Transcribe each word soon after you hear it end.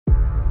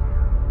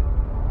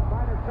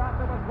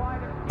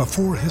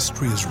Before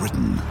history is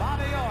written,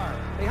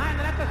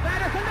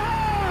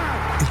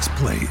 it's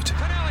played.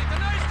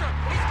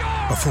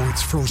 Before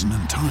it's frozen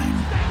in time,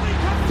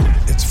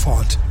 it's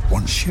fought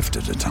one shift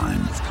at a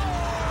time.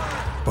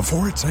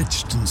 Before it's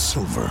etched in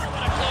silver,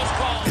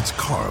 it's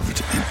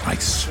carved in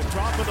ice.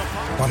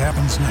 What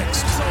happens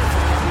next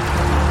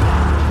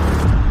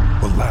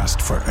will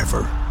last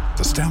forever.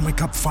 The Stanley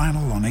Cup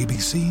Final on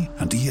ABC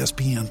and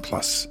ESPN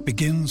Plus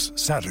begins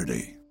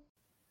Saturday.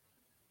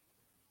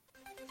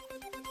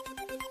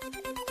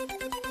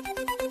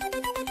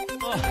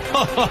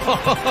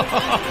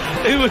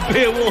 Who would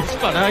be a Wolves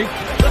fan, eh?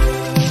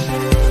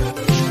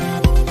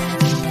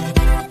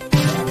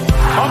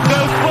 On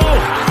goes Paul.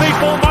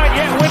 People might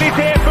yet win it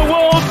here for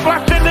Wolves.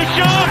 Flash in the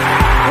shot.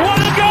 What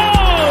a goal!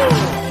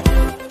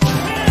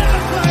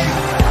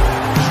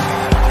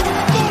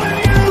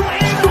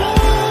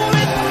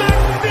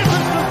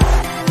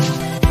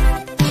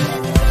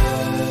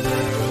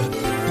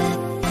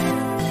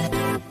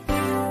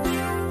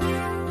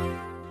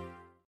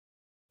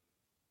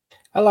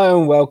 Hello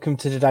and welcome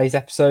to today's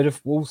episode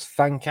of Wolves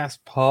Fancast,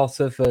 part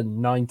of the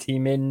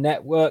 90-Min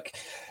Network.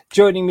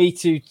 Joining me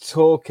to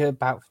talk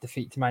about the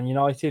defeat to Man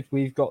United,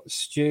 we've got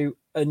Stu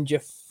and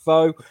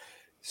Jafo.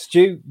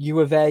 Stu, you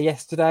were there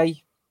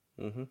yesterday.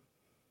 Mm-hmm.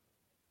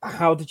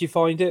 How did you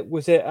find it?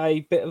 Was it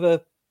a bit of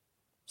a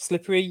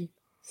slippery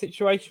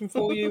situation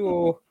for you,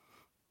 or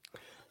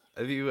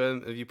Have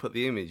you put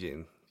the image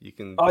in? You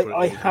can.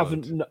 I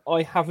haven't.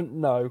 I haven't.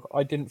 No,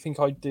 I didn't think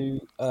I'd do.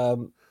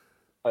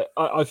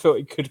 I thought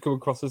it could come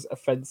across as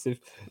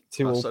offensive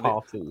to all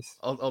parties.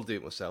 I'll do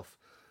it myself.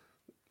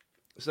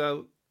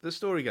 So the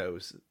story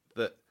goes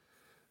that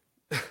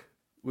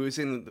we was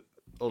in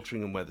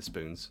Altrincham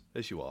Wetherspoons,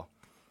 as you are.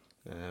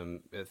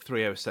 A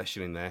 3-hour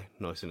session in there,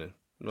 nice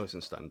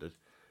and standard.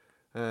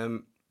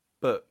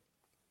 But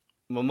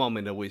my mum,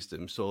 in her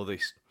wisdom, saw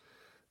this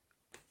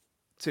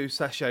 2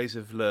 sachets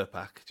of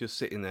Lurpak just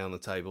sitting there on the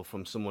table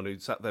from someone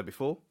who'd sat there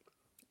before,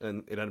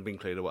 and it hadn't been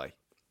cleared away.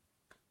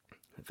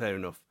 Fair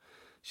enough.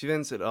 She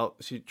then said,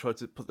 she tried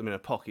to put them in her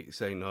pocket,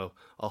 saying, "No,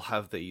 I'll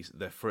have these,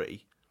 they're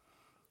free."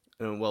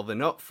 And, well, they're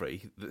not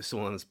free.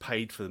 Someone has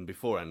paid for them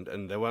beforehand,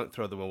 and they won't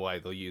throw them away,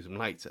 they'll use them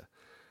later.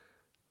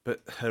 But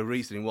her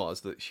reasoning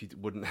was that she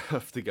wouldn't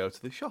have to go to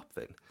the shop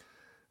then,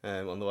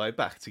 on the way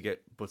back to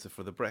get butter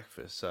for the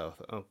breakfast. So I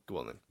thought, oh, go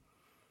on then.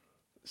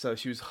 So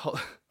she was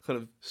kind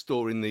of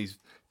storing these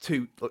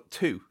two,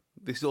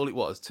 this is all it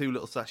was, 2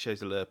 little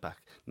sachets of Lurpak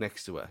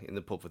next to her in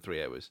the pub for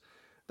 3 hours.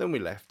 Then we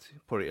left,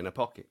 put it in her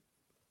pocket.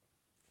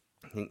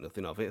 Think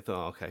nothing of it. I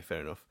thought, okay,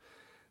 fair enough.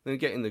 Then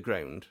get in the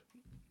ground,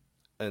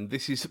 and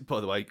this is, by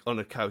the way, on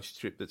a coach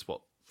trip that's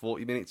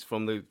 40 minutes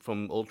from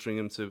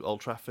Altrincham to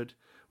Old Trafford,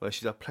 where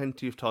she's had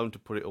plenty of time to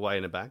put it away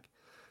in a bag.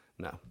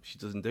 No, she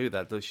doesn't do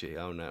that, does she?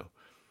 Oh no.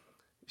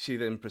 She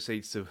then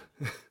proceeds to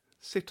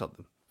sit on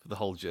them for the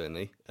whole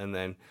journey, and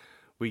then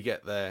we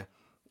get there.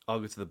 I'll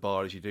go to the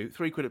bar as you do.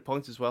 £3 at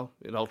points as well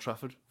in Old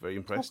Trafford. Very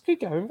impressed.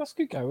 That's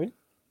good going.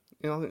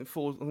 You know, I think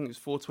it's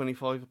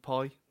 £4.25 a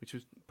pie, which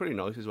was pretty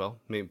nice as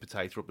well. Meat and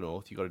potato up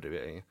north, you got to do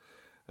it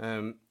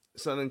here.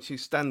 So then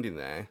she's standing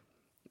there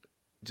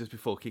just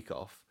before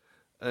kick-off,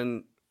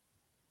 and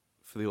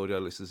for the audio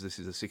listeners, this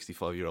is a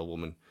 65-year-old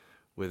woman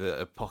with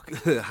a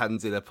pocket,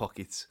 hands in her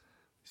pockets.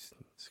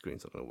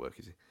 Screen's not going to work,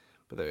 is it?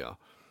 But there we are.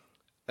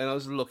 And I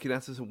was looking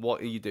at her, and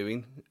what are you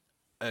doing?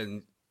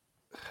 And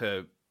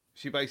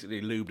she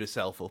basically lubed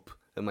herself up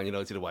and Man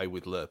United away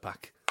with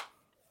Lurpak.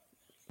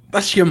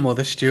 That's your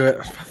mother,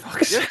 Stuart. For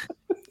fuck's sake.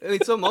 And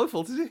it's not my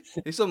fault, is it?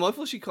 It's not my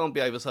fault she can't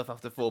behave herself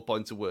after 4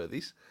 points of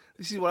Worthies.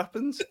 This is what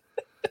happens.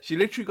 She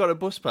literally got a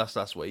bus pass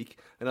last week,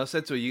 and I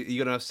said to her, you're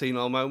going to have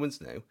senile moments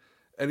now.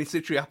 And it's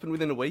literally happened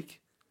within a week.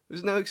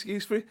 There's no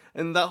excuse for it.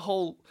 And that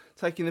whole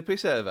taking the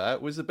piss out of her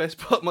was the best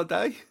part of my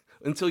day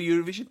until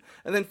Eurovision.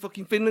 And then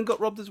fucking Finland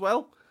got robbed as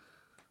well.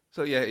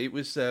 So yeah, it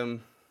was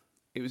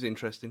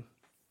interesting.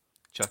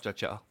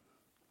 Cha-cha-cha.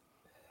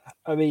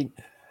 I mean,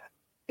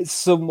 it's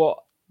somewhat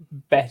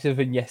better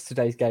than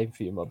yesterday's game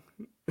for you, Mum,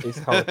 is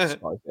how I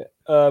describe it.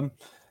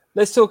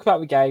 Let's talk about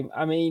the game.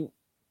 I mean,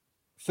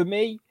 for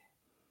me,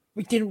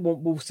 we didn't want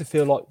Wolves to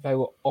feel like they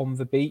were on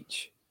the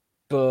beach,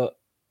 but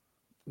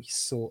we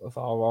sort of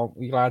are, aren't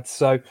we, lads?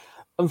 So,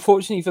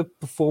 unfortunately, the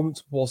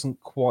performance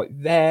wasn't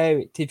quite there.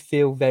 It did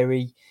feel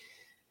very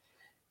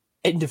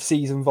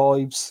end-of-season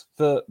vibes,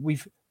 that we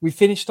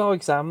finished our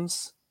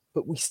exams,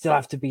 but we still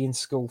have to be in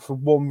school for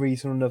one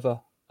reason or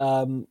another.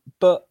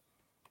 But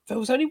there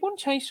was only one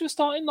change to a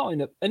starting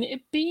lineup, and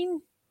there'd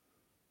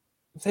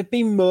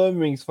been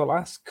murmurings for the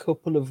last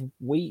couple of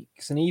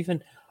weeks, and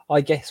even,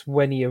 I guess,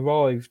 when he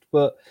arrived.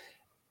 But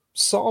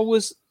Sarr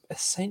was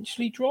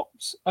essentially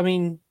dropped. I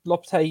mean,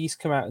 Lopetegui's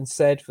come out and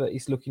said that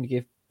he's looking to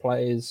give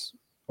players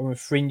on the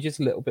fringes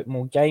a little bit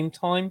more game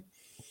time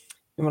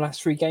in the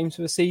last 3 games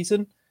of the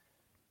season.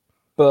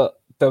 But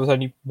there was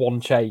only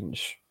one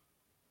change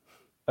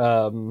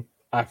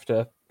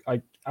after,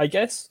 I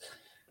guess,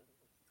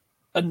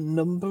 a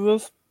number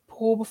of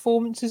poor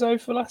performances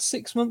over the last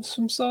 6 months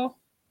from Sarr.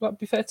 Would that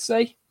be fair to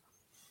say?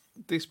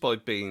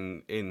 Despite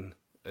being in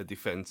a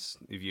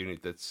defensive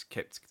unit that's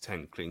kept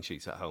 10 clean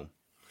sheets at home.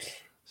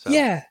 So,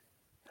 yeah,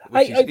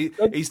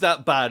 is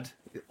that bad?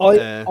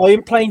 I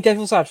am playing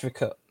devil's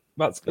advocate.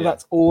 That's Yeah.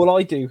 all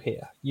I do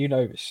here. You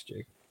know this,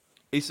 Stu.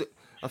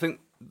 I think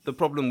the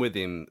problem with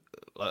him,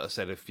 like I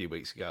said a few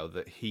weeks ago,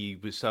 that he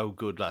was so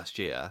good last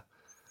year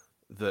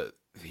that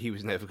he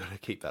was never going to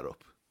keep that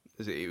up.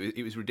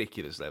 It was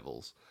ridiculous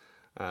levels,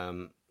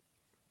 and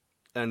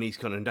he's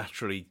kind of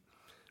naturally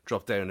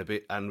dropped down a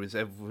bit. And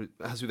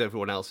as with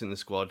everyone else in the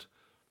squad,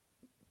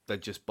 they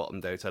just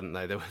bottomed out, hadn't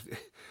they?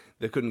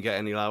 They couldn't get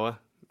any lower.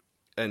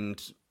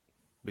 And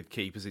with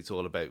keepers, it's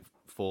all about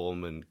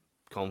form and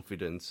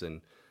confidence,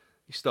 and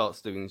he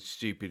starts doing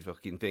stupid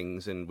fucking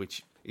things, and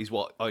which is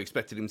what I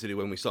expected him to do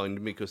when we signed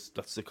him, because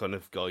that's the kind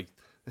of guy.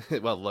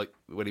 Well, like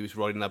when he was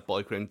riding that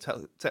bike around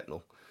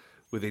Tetnall,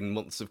 within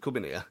months of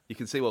coming here, you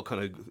can see what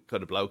kind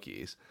of bloke he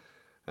is.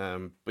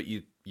 But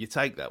you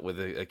take that with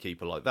a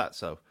keeper like that.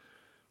 So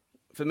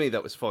for me,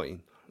 that was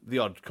fine. The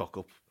odd cock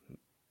up,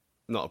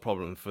 not a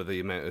problem for the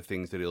amount of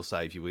things that he'll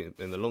save you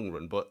in the long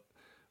run. But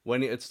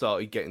when it had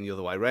started getting the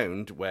other way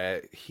around,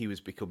 where he was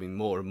becoming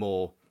more and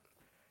more,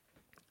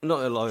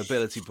 not a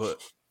liability,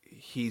 but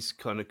his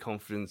kind of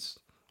confidence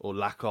or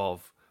lack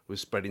of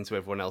was spreading to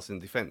everyone else in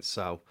defence.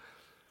 So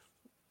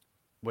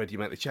where do you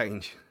make the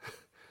change?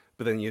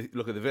 But then you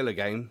look at the Villa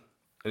game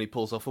and he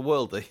pulls off a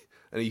worldie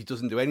and he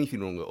doesn't do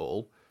anything wrong at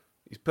all.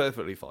 He's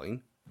perfectly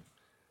fine.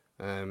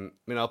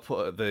 I'll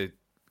put the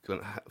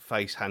kind of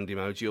face hand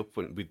emoji up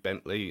with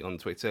Bentley on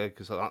Twitter,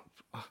 because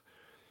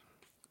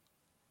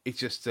it's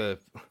just I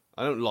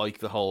don't like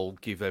the whole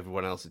give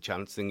everyone else a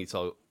chance thing. It's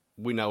like,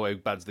 we know how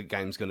bad the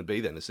game's going to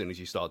be then as soon as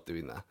you start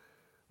doing that.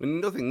 I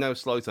mean, no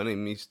slight on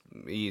him.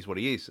 He is what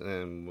he is.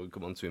 We'll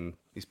come on to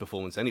his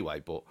performance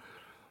anyway. But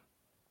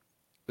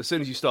as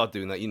soon as you start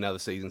doing that, you know the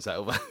season's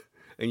over,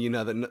 and you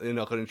know that they're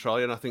not going to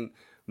try. And I think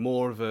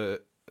more of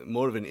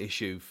an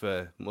issue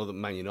for more than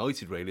Man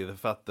United, really, the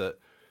fact that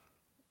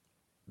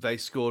they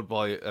scored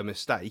by a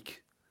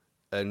mistake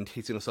and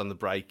hitting us on the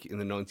break in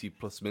the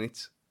 90+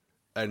 minutes,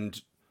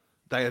 and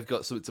they have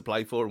got something to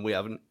play for and we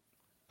haven't,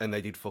 and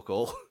they did fuck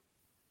all.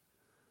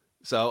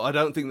 So I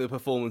don't think the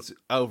performance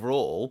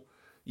overall,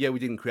 we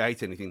didn't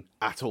create anything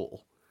at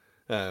all.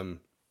 Other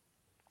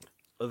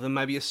than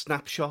maybe a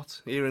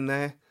snapshot here and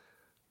there.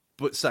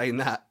 But saying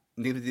that,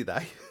 neither did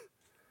they.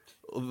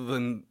 Other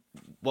than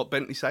what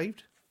Bentley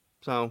saved.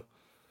 So,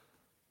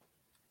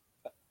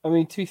 I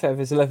mean, to be fair,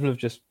 there's a level of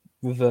just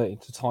reverting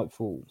to type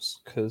fools,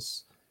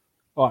 because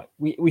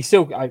we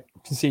still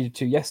conceded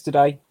 2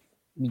 yesterday.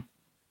 We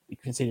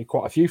conceded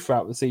quite a few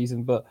throughout the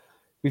season, but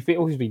we've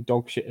always been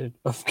dog shit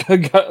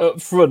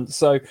up front.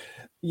 So,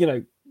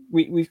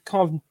 we've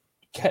kind of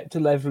kept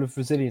a level of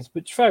resilience.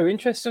 But Trevor,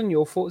 interested on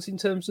your thoughts in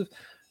terms of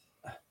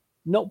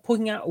not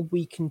putting out a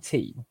weakened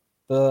team,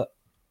 but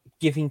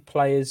giving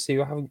players who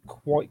haven't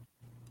quite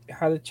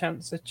had a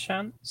chance.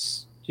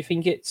 Do you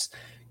think it's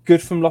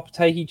good from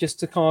Lopetegui just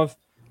to kind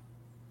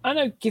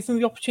of, give them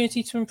the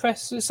opportunity to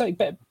impress? Let's say,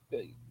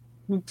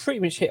 we pretty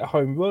much hit a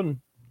home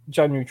run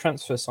January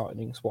transfer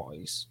signings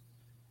wise,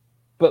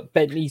 but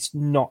Bentley's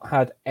not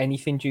had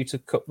anything due to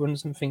cut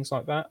runs and things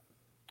like that.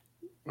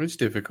 It's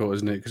difficult,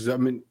 isn't it? Because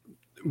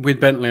with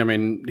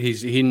Bentley,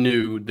 he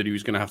knew that he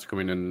was going to have to come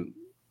in and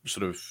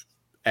sort of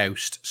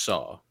oust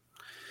Sarr,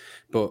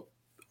 but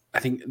I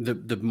think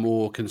the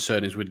more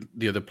concern is with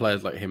the other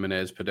players like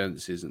Jimenez,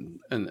 Podence,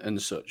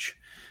 and such.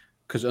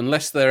 Because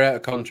unless they're out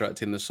of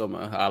contract in the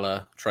summer, a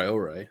la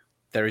Traore,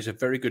 there is a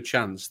very good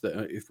chance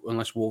that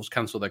unless Wolves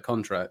cancel their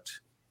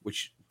contract,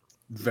 which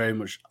very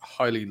much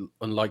highly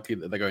unlikely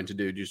that they're going to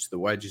do due to the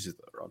wages that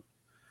they're on,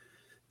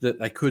 that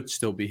they could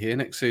still be here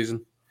next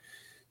season.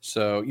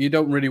 So you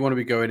don't really want to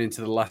be going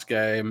into the last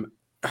game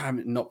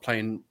not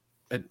playing,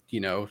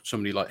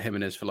 somebody like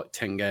Jimenez for like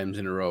 10 games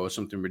in a row or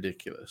something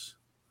ridiculous.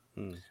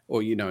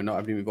 Or, not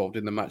having him involved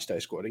in the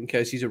matchday squad in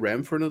case he's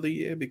around for another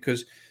year,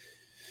 because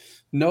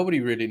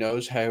nobody really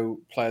knows how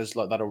players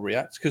like that will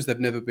react, because they've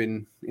never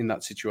been in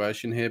that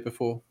situation here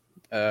before.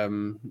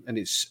 And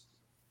it's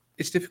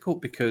difficult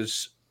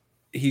because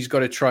he's got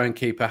to try and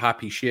keep a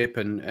happy ship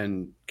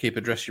and keep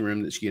a dressing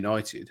room that's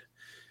united.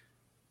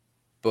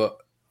 But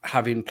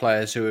having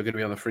players who are going to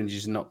be on the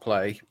fringes and not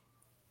play,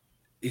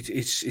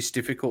 it's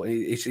difficult.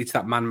 It's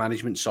that man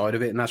management side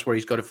of it, and that's where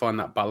he's got to find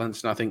that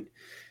balance. And I think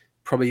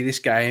probably this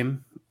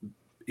game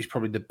is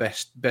probably the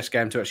best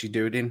game to actually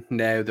do it in.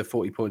 Now the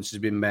 40 points has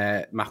been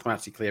met,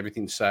 mathematically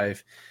everything's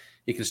safe.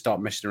 He can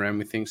start messing around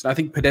with things. And I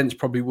think Podence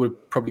would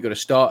got to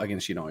start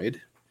against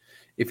United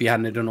if he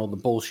hadn't done all the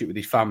bullshit with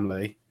his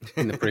family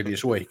in the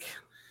previous week.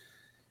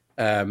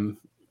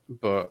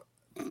 But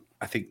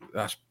I think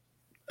that's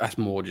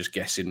more just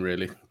guessing,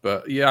 really.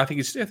 But yeah, I think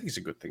it's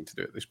a good thing to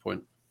do at this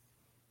point.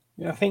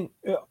 Yeah, I think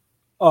I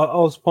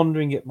was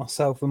pondering it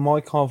myself, and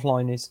my carve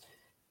line is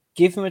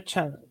give them a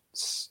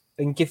chance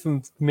and give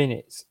them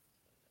minutes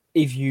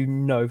if you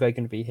know they're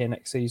going to be here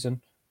next season.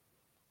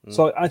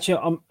 So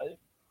actually,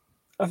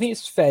 I think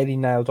it's fairly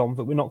nailed on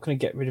that we're not going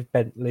to get rid of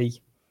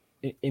Bentley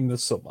in the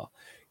summer,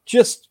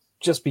 just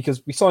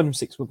because we signed him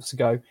 6 months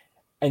ago,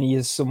 and he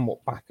is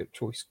somewhat backup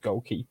choice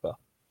goalkeeper.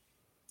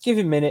 Give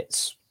him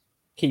minutes,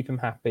 keep him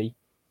happy,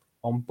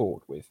 on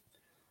board with.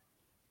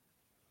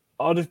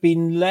 I'd have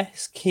been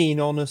less keen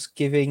on us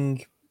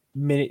giving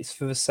minutes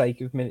for the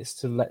sake of minutes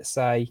to, let's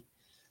say,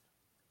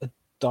 a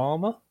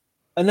Dharma,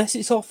 unless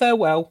it's our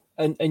farewell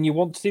and you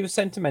want to do the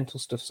sentimental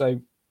stuff.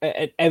 So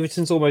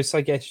Everton's almost,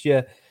 I guess,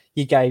 your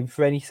game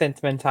for any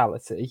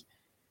sentimentality.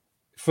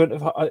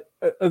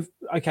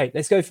 Okay,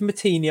 let's go for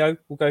Moutinho.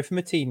 We'll go for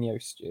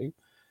Moutinho, Stu.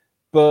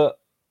 But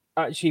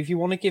actually, if you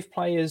want to give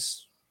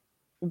players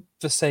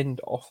the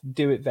send off,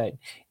 do it then.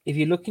 If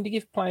you're looking to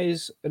give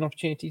players an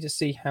opportunity to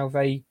see how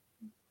they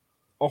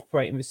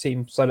operate in the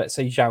team, so let's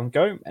say João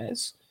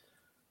Gomez,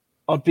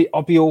 I'd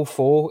be all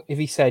for if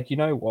he said, you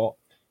know what,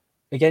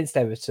 against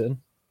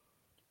Everton,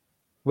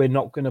 we're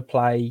not going to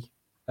play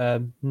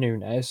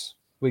Nunes,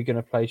 we're going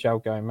to play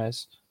João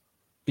Gomez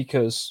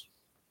because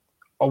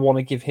I want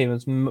to give him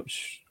as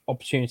much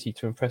opportunity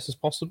to impress as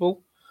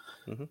possible.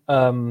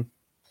 Mm-hmm.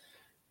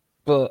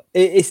 But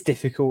it's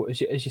difficult,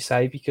 as you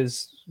say,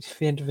 because at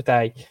the end of the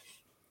day,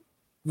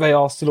 they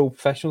are still all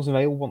professionals and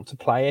they all want to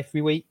play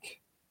every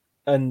week.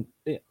 And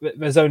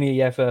there's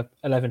only ever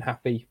 11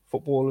 happy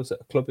footballers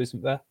at a club,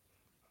 isn't there?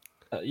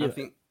 I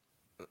think,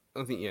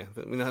 yeah.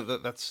 I mean,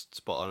 that's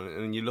spot on.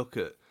 And you look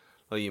at,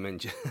 like you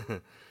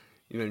mentioned,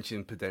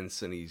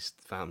 Podence and his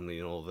family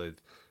and all the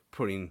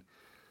putting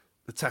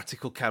the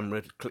tactical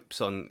camera clips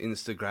on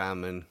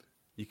Instagram, and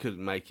you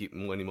couldn't make it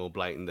any more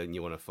blatant than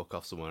you want to fuck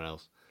off somewhere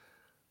else.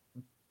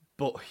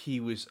 But he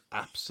was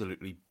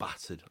absolutely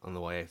battered on the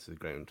way out of the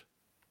ground.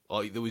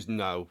 Like, there was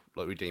no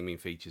redeeming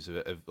features of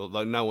it.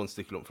 Like, no one's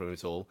sticking up for him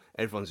at all.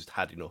 Everyone's just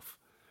had enough.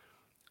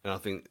 And I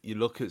think you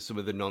look at some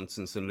of the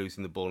nonsense and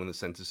losing the ball in the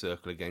centre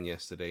circle again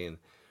yesterday, and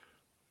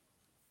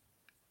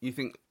you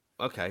think,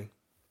 okay,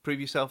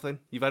 prove yourself then.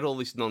 You've had all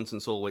this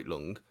nonsense all week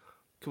long.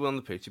 Come on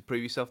the pitch and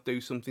prove yourself.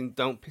 Do something.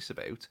 Don't piss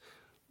about.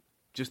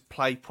 Just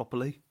play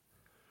properly.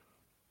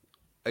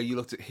 And you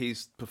looked at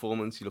his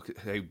performance. You look at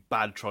how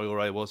bad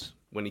Traoré was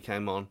when he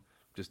came on.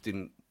 Just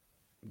didn't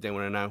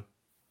want to know.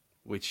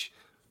 Which,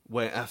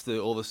 after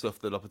all the stuff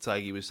that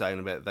Lopetegui was saying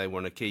about they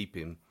want to keep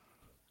him,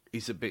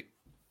 is a bit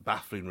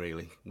baffling,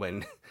 really.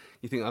 When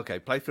you think, okay,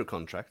 play for a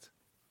contract.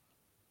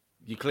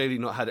 You clearly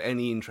not had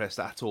any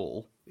interest at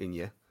all in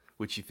you,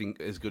 which you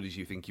think as good as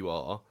you think you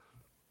are.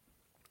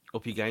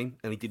 Up your game,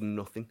 and he did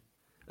nothing.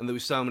 And there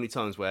was so many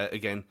times where,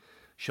 again,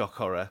 shock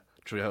horror,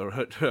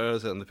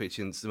 Traoré on the pitch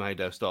and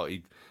Semedo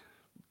started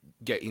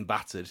getting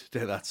battered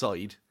to that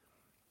side.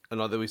 And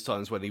there was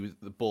times when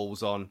the ball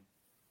was on,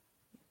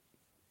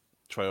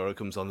 Traoré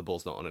comes on, the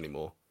ball's not on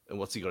anymore. And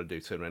what's he got to do?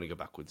 Turn around and go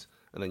backwards.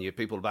 And then you have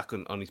people back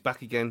on his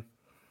back again.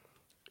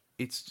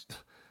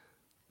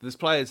 There's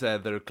players there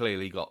that have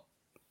clearly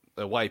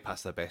they're way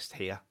past their best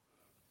here.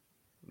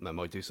 They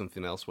might do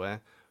something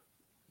elsewhere.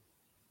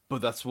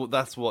 But that's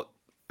what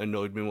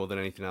annoyed me more than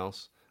anything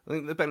else. I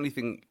think the Bentley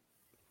thing,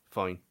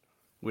 fine.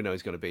 We know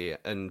he's going to be it.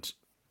 And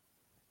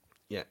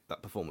yeah,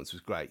 that performance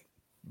was great.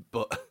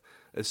 But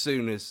as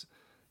soon as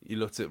you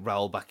looked at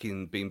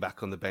Raul being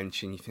back on the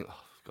bench, and you think, oh,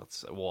 for God's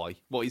sake, why?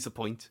 What is the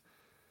point?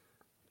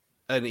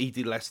 And he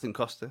did less than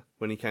Costa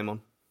when he came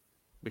on.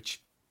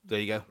 Which, there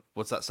you go.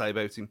 What's that say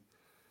about him?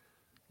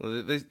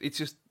 Well, it's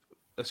just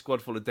a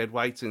squad full of dead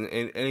weight. And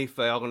if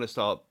they are going to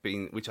start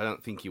being, which I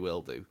don't think you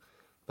will do,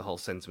 the whole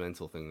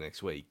sentimental thing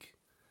next week,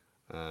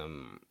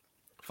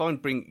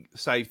 fine,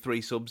 save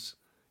 3 subs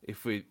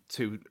if we're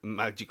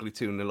magically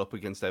 2-0 up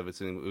against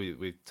Everton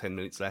with 10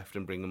 minutes left,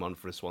 and bring them on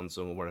for a swan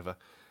song or whatever.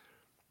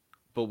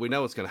 But we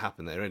know what's going to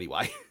happen there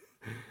anyway.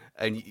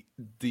 And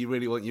do you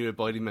really want your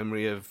abiding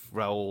memory of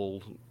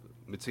Raul,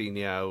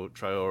 Moutinho,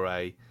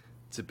 Traoré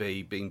to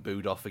be being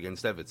booed off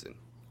against Everton?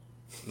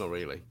 Not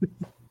really.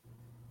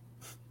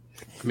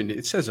 I mean,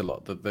 it says a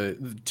lot that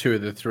the 2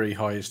 of the 3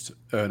 highest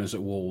earners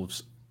at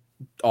Wolves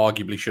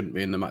arguably shouldn't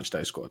be in the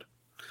matchday squad.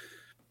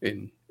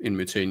 In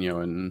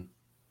Moutinho and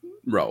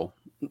Raul.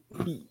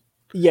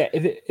 Yeah,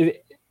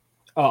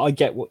 I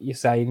get what you're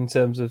saying in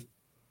terms of,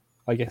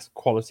 I guess,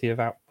 quality of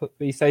output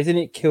these days, and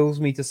it kills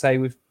me to say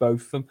with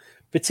both of them,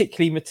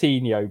 particularly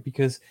Moutinho,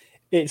 because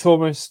it's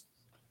almost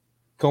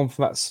gone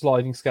from that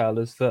sliding scale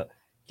as that,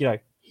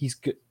 he's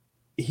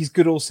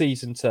good all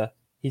season to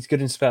he's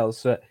good in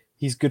spells, that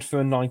he's good for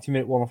a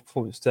 90-minute one-off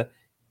performance to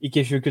he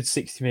gives you a good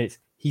 60 minutes.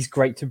 He's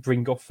great to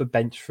bring off the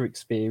bench for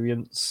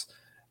experience,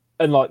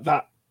 and like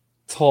that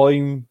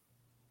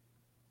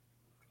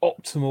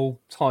optimal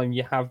time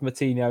you have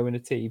Moutinho in a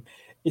team,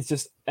 it's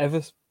just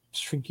ever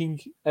shrinking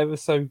ever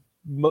so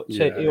much.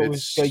 Yeah, it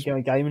always goes in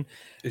a game, and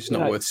it's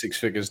not worth 6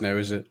 figures now,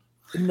 is it?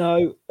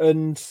 No,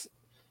 and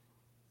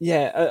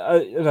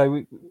yeah,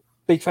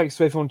 big thanks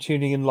to everyone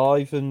tuning in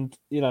live. And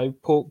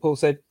Paul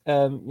said,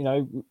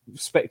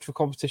 respect for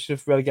competition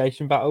of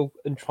relegation battle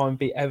and try and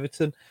beat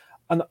Everton,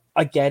 and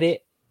I get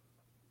it,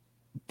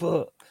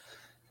 but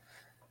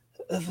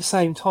at the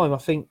same time, I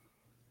think,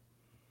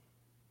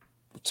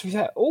 to be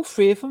fair, all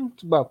 3 of them,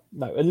 well,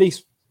 no, at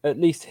least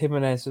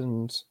Jimenez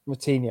and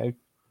Moutinho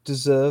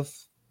deserve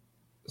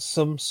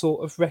some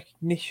sort of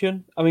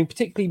recognition. I mean,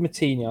 particularly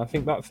Matinho. I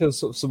think that feels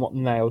sort of somewhat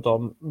nailed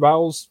on.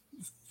 Raul's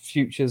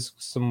future's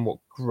somewhat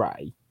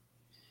grey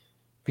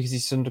because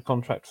he's under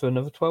contract for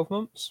another 12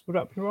 months. Would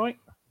that be right?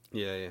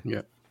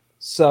 Yeah.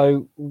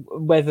 So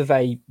whether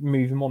they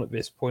move him on at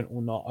this point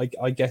or not,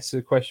 I guess is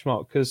a question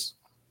mark, because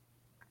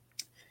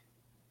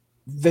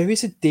there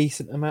is a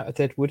decent amount of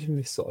dead wood in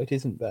this side,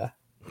 isn't there?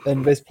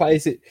 And there's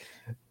players that,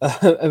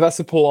 and that's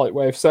a polite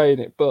way of saying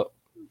it, but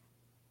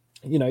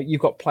you know, you've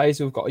got players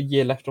who've got a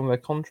year left on their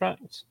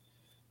contract,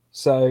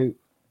 so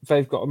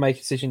they've got to make a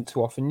decision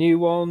to offer new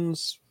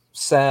ones,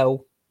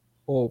 sell,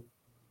 or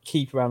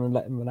keep around and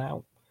let them run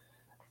out,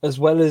 as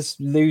well as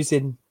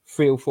losing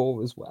 3 or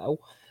 4 as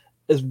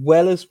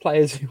well as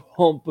players who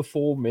aren't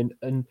performing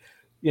and,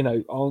 you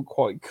know, aren't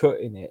quite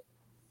cutting it.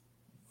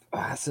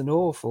 That's an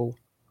awful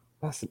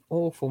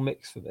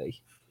mix for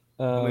me.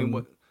 I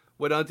mean,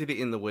 when I did it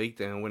in the week,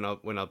 then when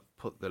I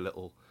put the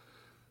little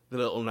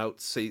note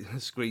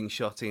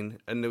screenshot in,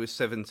 and there was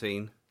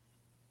 17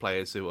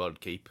 players who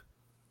I'd keep.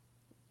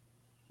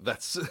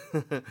 That's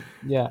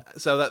yeah.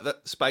 So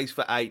that space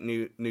for 8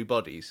 new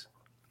bodies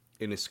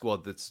in a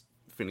squad that's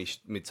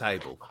finished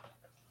mid-table.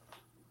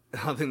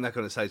 I think that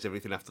kind of says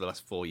everything after the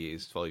last 5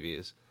 years.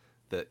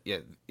 That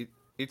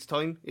it's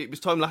time. It was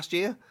time last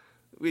year.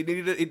 It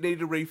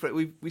needed a refresh.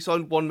 We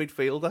signed 1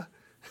 midfielder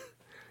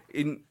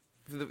in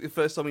for the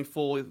first time in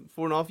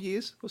 4.5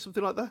 years or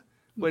something like that.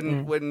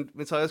 When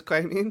Matthias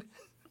came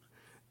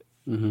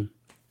in,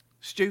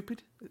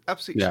 stupid,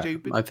 absolutely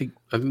stupid. I think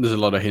there's a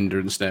lot of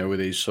hindrance now with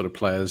these sort of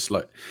players.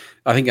 Like,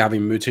 I think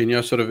having Moutinho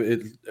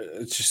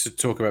it's just to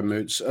talk about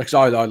Moots, because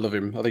I love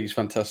him. I think he's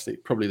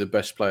fantastic. Probably the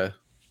best player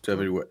to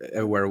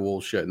ever wear a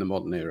Wolves shirt in the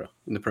modern era,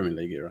 in the Premier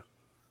League era,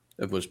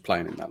 of us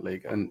playing in that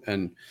league.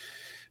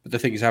 But the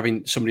thing is,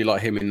 having somebody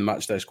like him in the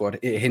matchday squad,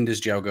 it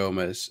hinders Joe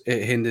Gomez.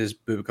 It hinders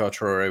Boubacar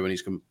Traoré when he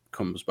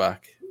comes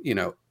back. You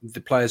know,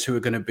 the players who are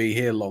going to be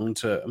here long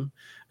term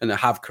and that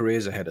have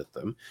careers ahead of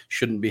them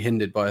shouldn't be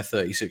hindered by a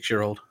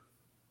 36-year-old.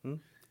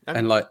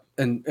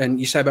 And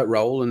you say about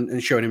Raul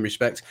and showing him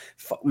respect.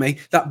 Fuck me,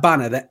 that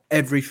banner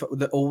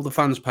that all the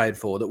fans paid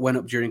for that went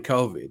up during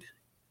COVID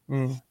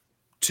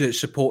to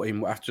support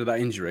him after that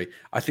injury.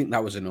 I think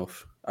that was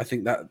enough. I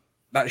think that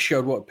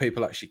showed what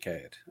people actually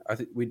cared. I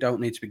think we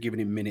don't need to be giving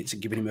him minutes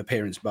and giving him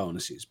appearance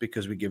bonuses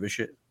because we give a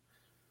shit.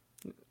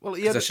 Well,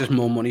 yeah, that's just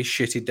more money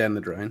shitted down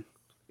the drain.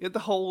 Yeah, the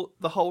whole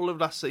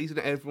of last season,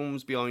 everyone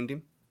was behind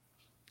him.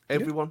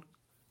 Everyone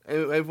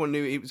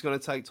knew it was going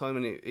to take time,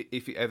 and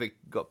if he ever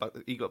got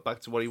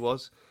back to what he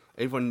was.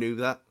 Everyone knew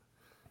that,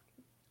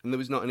 and there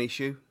was not an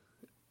issue.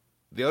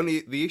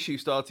 The issue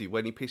started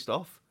when he pissed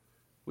off,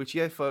 which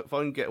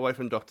fine, get away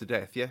from Dr.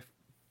 Death,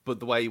 but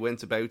the way he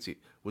went about it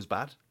was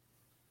bad.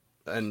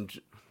 And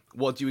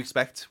what do you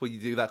expect when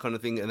you do that kind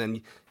of thing? And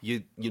then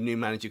your new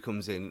manager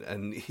comes in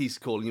and he's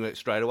calling you out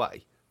straight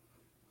away,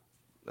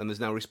 and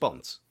there's no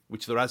response,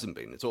 which there hasn't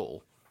been at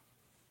all.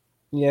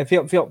 Yeah,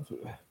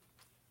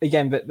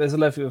 again, but there's a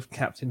level of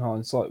captain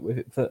hindsight with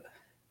it that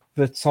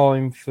the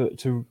time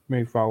to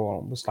move Raul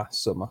on was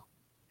last summer.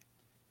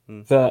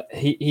 That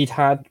he'd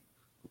had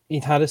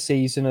a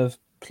season of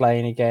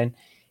playing again.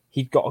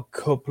 He'd got a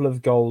couple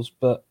of goals,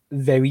 but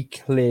very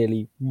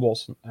clearly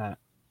wasn't at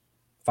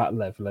that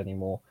level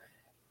anymore.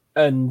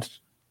 And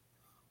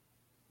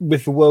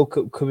with the World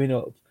Cup coming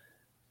up,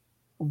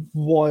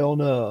 why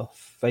on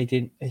earth they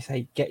didn't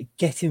say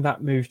getting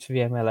that move to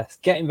the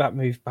MLS, getting that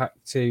move back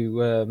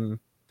to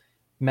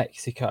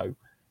Mexico,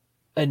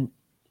 and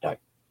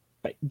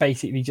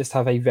basically just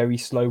have a very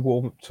slow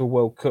warm up to a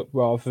World Cup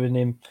rather than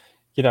him,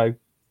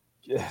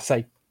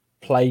 say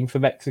playing for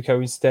Mexico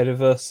instead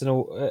of us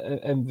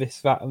and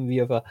this, that, and the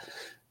other.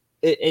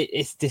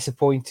 It's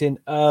disappointing.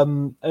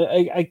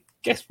 I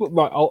guess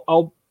right.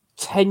 I'll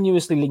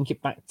tenuously link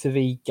it back to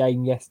the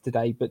game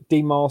yesterday. But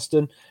D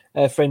Marston,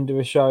 a friend of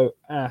the show,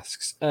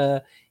 asks,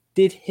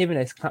 "Did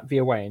Jimenez clap the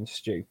away end,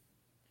 Stu?"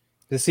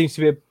 There seems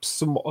to be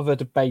somewhat of a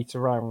debate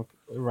around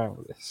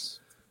this.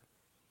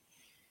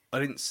 I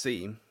didn't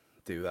see him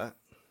do that,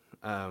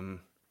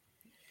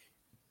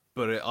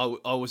 but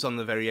I was on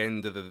the very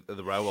end of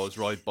the row. I was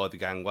right by the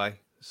gangway,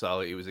 so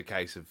it was a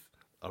case of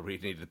I really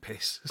needed a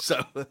piss,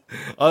 so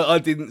I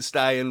didn't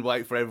stay and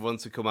wait for everyone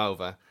to come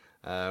over.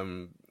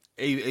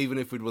 Even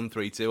if we'd won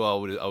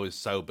 3-2, I was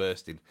so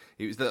bursting.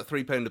 It was that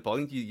 £3 a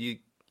point. You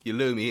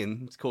lure me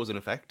in, it's cause and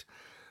effect.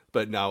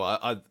 But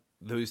no,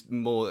 there was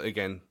more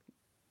again.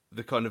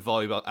 The kind of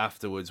vibe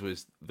afterwards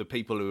was the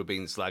people who were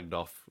being slagged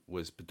off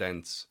was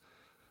Podence,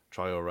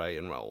 Traoré,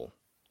 and Raul,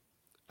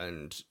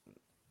 and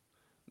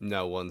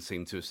no one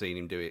seemed to have seen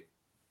him do it.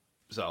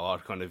 So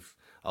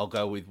I'll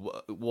go with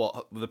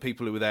what the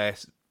people who were there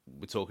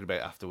were talking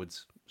about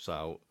afterwards.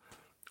 So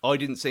I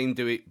didn't see him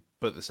do it,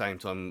 but at the same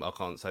time, I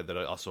can't say that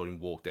I saw him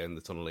walk down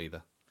the tunnel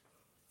either.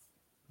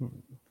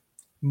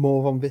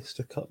 More on this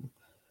to come.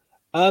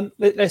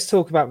 Let's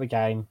talk about the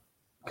game,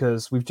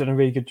 because we've done a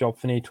really good job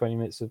for nearly 20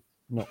 minutes of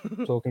not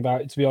talking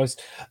about it, to be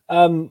honest.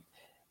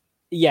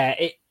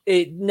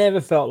 It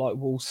never felt like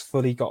Wolves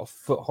fully got a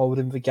foothold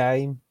in the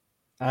game,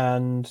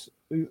 and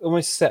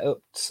almost set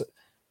up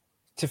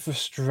to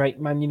frustrate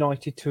Man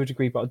United to a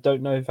degree, but I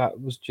don't know if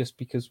that was just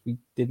because we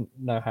didn't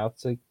know how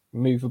to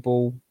move a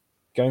ball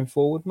going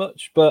forward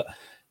much. But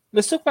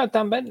let's talk about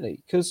Dan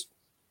Bentley, because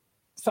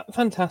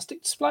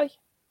fantastic display.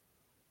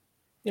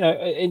 You know,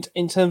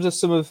 in terms of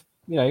some of,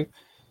 you know,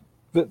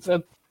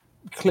 the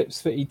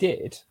clips that he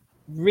did,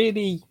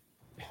 really,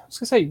 I was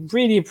going to say,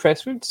 really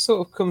impressed with him to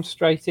sort of come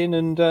straight in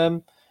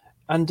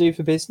and do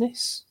for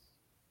business.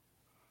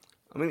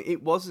 I mean,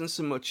 it wasn't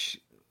so much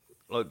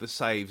like the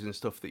saves and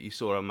stuff that you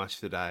saw on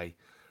Match Today,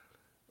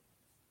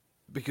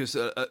 because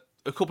a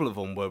couple of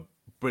them were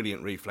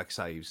brilliant reflex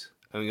saves.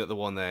 And we got the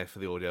one there for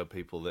the audio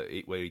people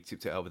where he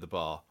tipped it over the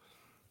bar,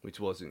 which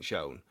wasn't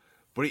shown.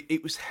 But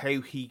it was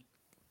how he.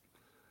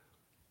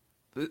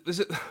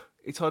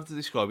 It's hard to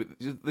describe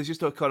it. There's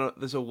just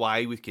there's a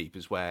way with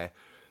keepers where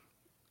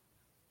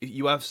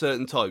you have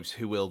certain types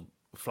who will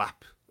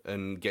flap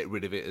and get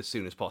rid of it as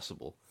soon as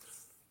possible.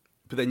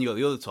 But then you got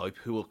the other type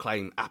who will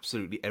claim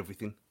absolutely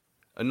everything.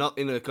 And not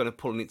in a kind of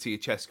pulling it to your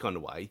chest kind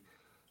of way.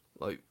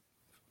 Like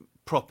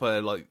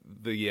proper, like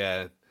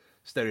the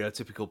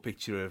stereotypical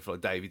picture of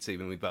like David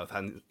Seaman with both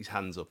his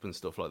hands up and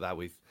stuff like that,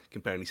 with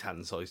comparing his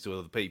hand size to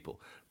other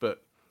people.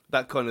 But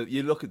that kind of,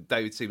 you look at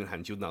David Seaman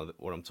hands, you'll know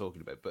what I'm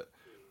talking about. But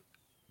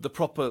the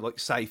proper like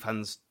safe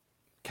hands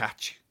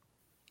catch,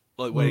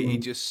 like where he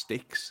just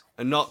sticks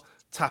and not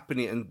tapping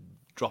it and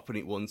dropping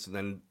it once and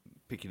then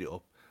picking it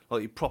up,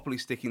 like you're properly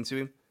sticking to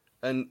him.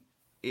 And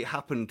it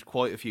happened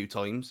quite a few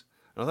times.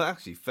 And I thought,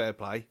 actually, fair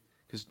play,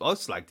 because I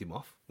slagged him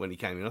off when he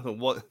came in. I thought,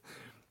 what?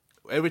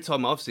 Every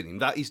time I've seen him,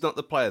 that he's not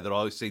the player that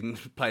I've seen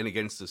playing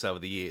against us over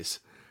the years.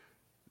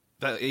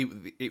 That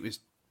it was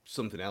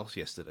something else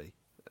yesterday.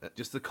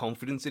 Just the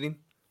confidence in him.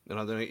 And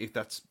I don't know if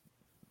that's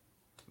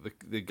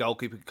the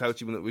goalkeeper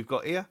coaching that we've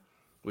got here,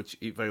 which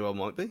it very well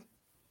might be.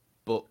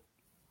 But,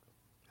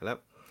 hello.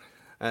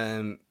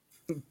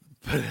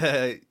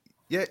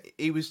 Yeah,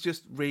 he was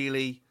just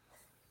really...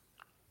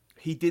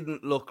 He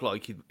didn't look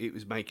like it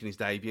was making his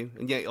debut.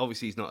 And yeah,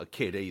 obviously he's not a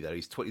kid either.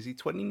 Is he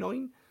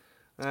 29?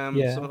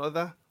 Something like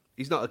that.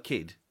 He's not a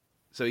kid,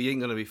 so he ain't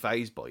going to be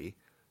fazed by it.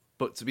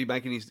 But to be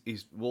making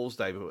his Wolves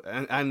debut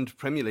and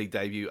Premier League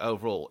debut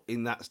overall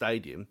in that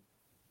stadium,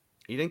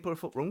 he didn't put a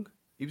foot wrong.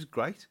 He was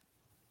great.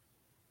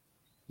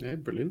 Yeah,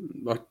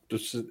 brilliant.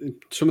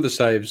 Some of the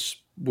saves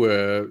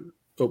were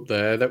up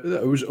there.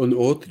 That was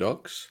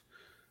unorthodox.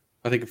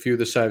 I think a few of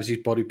the saves, his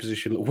body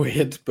position looked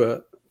weird,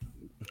 but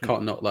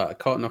can't knock that. I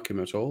can't knock him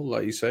at all.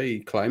 Like you say, he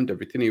claimed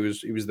everything. He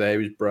was there.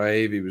 He was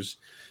brave. He was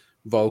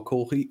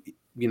vocal. He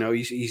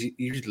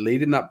was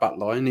leading that back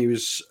line. He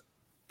was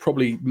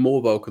probably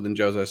more vocal than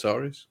Jose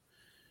Soares.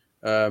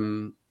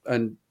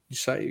 And you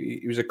say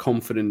he was a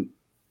confident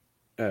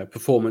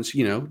performance.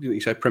 You know,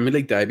 you say Premier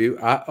League debut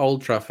at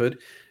Old Trafford,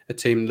 a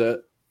team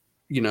that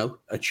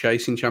are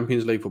chasing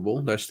Champions League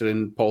football. They're still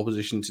in pole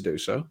position to do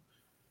so.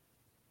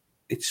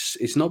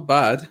 It's not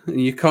bad.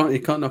 You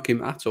can't knock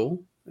him at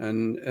all.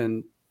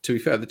 And to be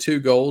fair, the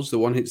two goals, the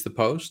one hits the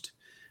post,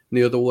 and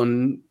the other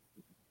one,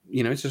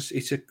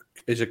 it's a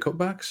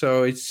cutback.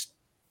 So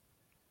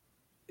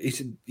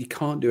you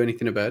can't do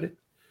anything about it.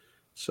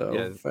 So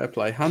yeah. Fair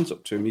play, hands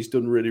up to him. He's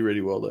done really,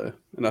 really well there,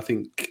 and I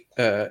think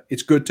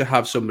it's good to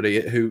have somebody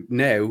who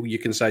now you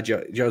can say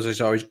Jose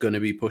Soares is going to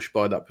be pushed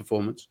by that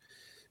performance,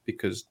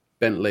 because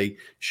Bentley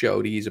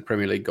showed he's a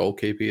Premier League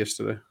goalkeeper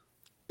yesterday.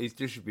 His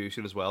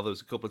distribution as well. There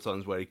was a couple of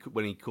times where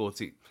when he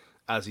caught it,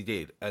 as he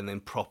did, and then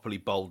properly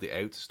bowled it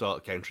out to start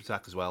a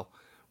counter-attack as well,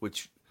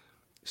 which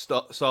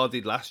Sarr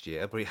did last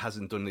year, but he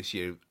hasn't done this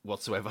year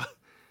whatsoever.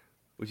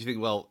 Which you think,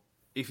 well,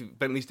 if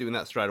Bentley's doing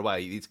that straight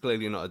away, it's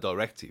clearly not a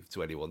directive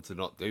to anyone to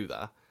not do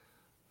that.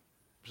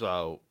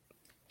 So,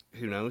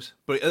 who knows?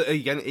 But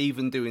again,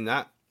 even doing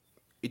that,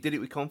 he did it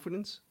with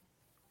confidence,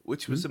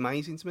 which was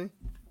amazing to me.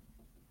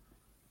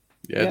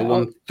 Yeah, the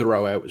one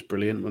throw out was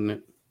brilliant,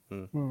 wasn't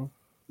it?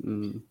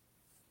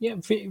 Yeah,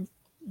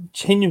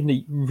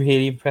 genuinely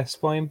really impressed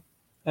by him.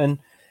 And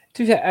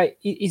to be fair,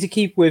 he's a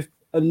keeper with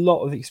a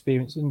lot of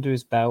experience under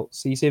his belt.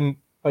 So he's in,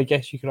 I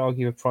guess you could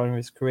argue, a prime of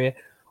his career.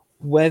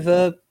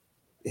 Whether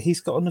he's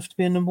got enough to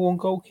be a number one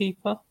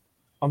goalkeeper,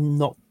 I'm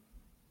not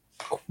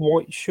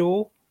quite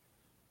sure.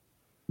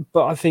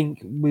 But I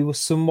think we were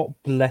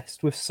somewhat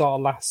blessed with Sarr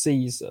last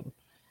season.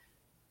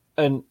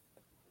 And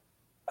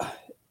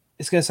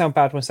it's going to sound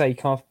bad when I say he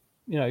can't,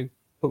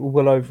 put the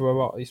wool over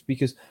our eyes,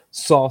 because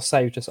Sarr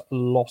saved us a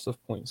lot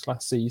of points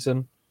last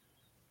season.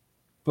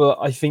 But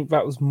I think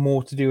that was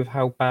more to do with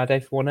how bad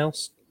everyone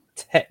else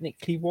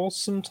technically was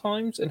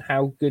sometimes and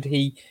how good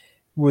he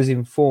was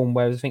in form.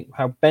 Whereas I think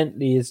how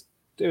Bentley is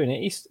doing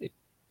it,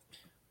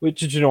 we're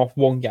judging off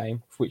one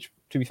game, which,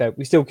 to be fair,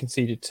 we still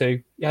conceded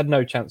two. He had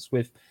no chance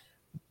with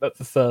the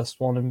first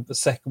one, and the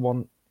second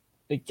one,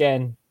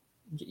 again,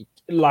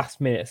 last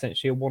minute,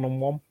 essentially, a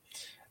one-on-one.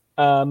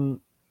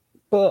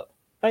 But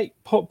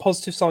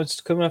positive signs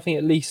to come, and I think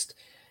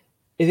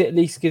if it at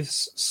least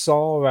gives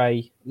Sarr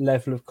a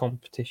level of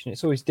competition.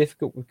 It's always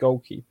difficult with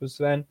goalkeepers.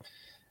 Then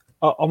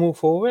I'm all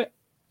for it.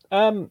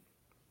 You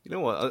know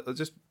what?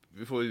 Just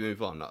before we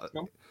move on,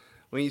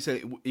 when you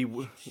say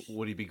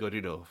would he be good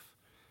enough?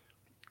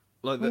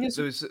 Like I mean,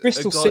 there was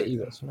Bristol a guy, City,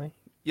 wasn't he?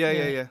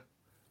 yeah.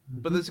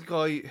 But there's a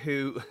guy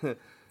who,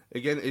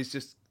 again, is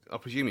just. I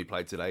presume he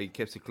played today. He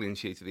kept a clean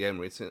sheet at the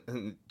Emirates,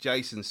 and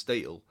Jason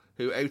Steele,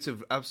 who out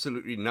of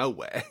absolutely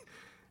nowhere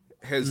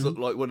has looked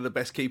like one of the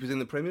best keepers in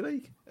the Premier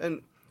League.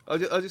 And I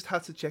just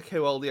had to check how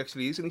old he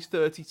actually is, and he's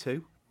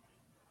 32.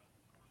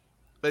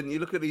 And you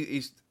look at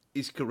his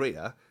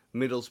career,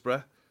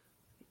 Middlesbrough,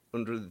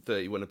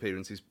 131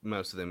 appearances,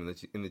 most of them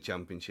in the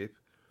Championship.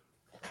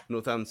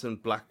 Northampton,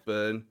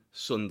 Blackburn,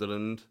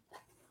 Sunderland.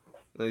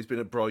 And he's been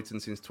at Brighton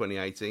since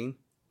 2018,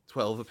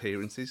 12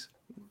 appearances.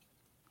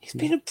 He's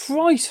been at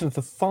Brighton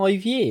for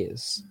 5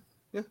 years.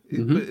 Yeah,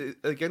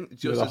 but again,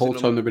 just the whole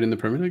time they've been in the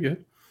Premier League,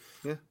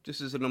 yeah,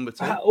 just as a number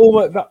 2.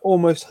 That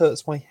almost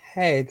hurts my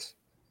head.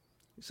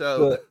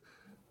 So But-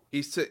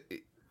 he's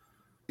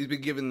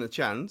been given the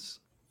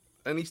chance,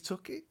 and he's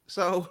took it.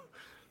 So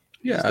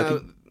yeah.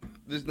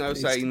 there's no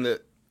saying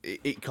that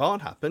it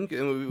can't happen.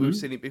 We've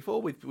seen it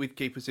before with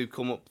keepers who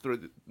come up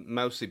through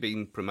mostly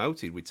being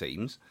promoted with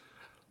teams,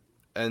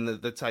 and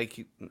they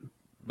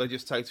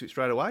just take to it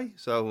straight away.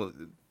 So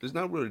there's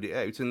no ruling it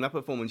out. And that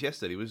performance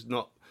yesterday was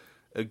not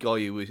a guy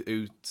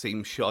who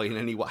seemed shy in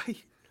any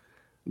way.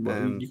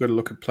 You've got to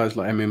look at players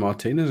like Emi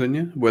Martinez, haven't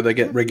you? Where they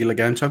get regular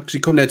game time. Because he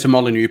come down to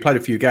Molineux, he played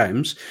a few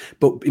games,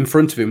 but in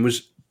front of him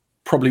was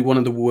probably one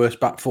of the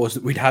worst back fours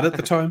that we'd had at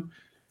the time.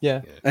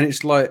 Yeah. And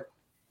it's like,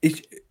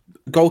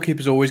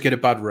 goalkeepers always get a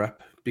bad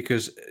rep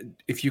because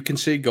if you can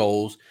see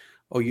goals,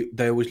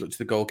 they always look to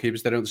the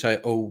goalkeepers. They don't say,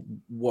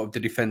 what have the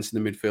defence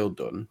in the midfield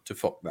done to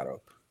fuck that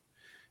up?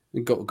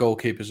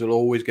 Goalkeepers will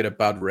always get a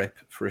bad rep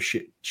for a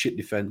shit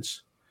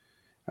defence.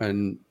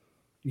 And,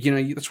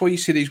 that's why you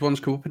see these ones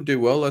come up and do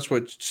well. That's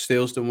why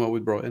Steele's done well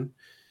with Brighton.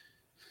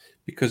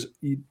 Because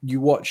you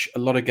watch a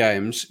lot of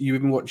games. You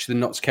even watched the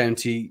Notts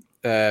County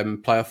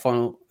playoff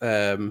final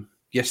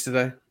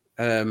yesterday.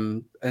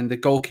 And the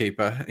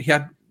goalkeeper,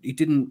 he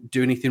didn't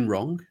do anything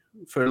wrong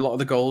for a lot of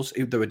the goals.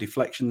 There were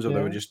deflections or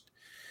they were just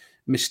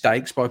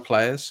mistakes by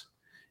players.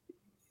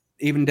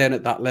 Even down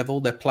at that level,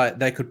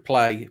 they could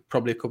play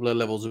probably a couple of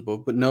levels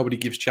above, but nobody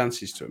gives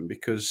chances to them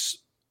because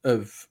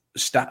of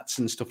stats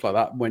and stuff like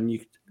that. When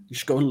you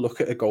just go and look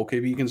at a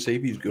goalkeeper, you can see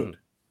if he's good.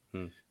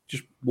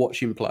 Just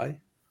watch him play.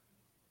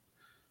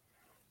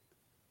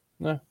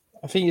 No,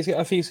 I think it's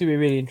going to be a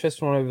really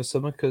interesting one over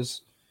summer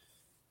because,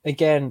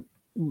 again,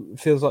 it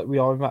feels like we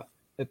are in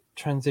a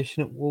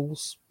transition at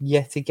Wolves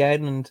yet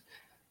again, and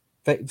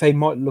they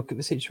might look at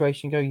the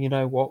situation and go, you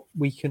know what,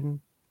 we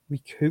can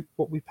recoup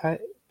what we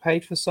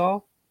paid for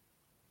Sarr.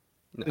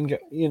 No. And go,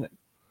 you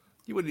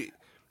wouldn't.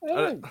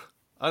 know.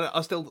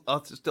 I still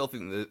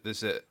think that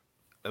there's a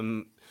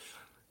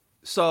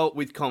Sarr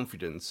with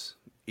confidence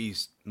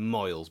is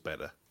miles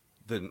better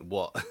than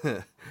what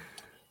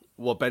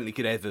Bentley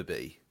could ever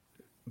be,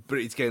 but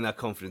it's getting that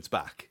confidence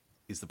back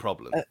is the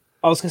problem.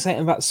 I was going to say,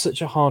 and that's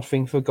such a hard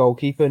thing for a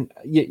goalkeeper. And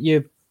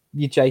your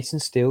Jason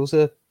Steele's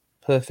a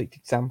perfect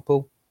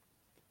example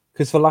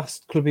because the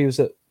last club he was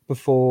at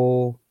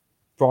before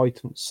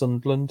Brighton,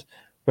 Sunderland,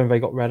 when they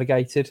got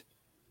relegated,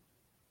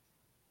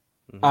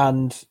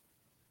 and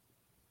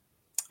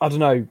I don't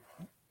know.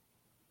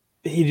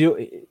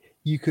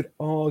 You could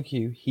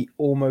argue he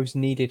almost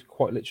needed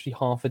quite literally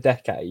half a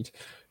decade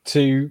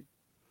to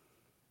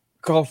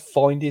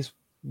find his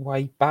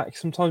way back.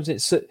 Sometimes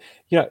it's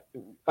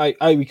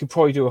we could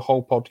probably do a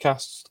whole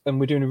podcast, and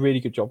we're doing a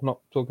really good job not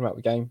talking about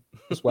the game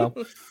as well,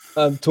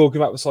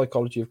 talking about the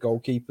psychology of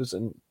goalkeepers,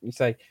 and you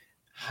say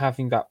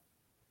having that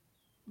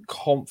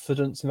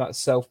confidence and that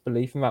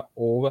self-belief and that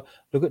aura.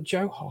 Look at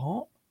Joe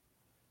Hart,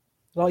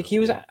 like he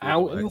was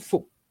out in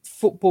the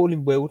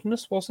footballing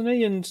wilderness, wasn't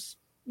he? And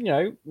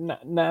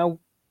now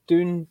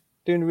doing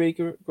a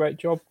really great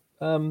job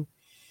up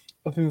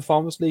in the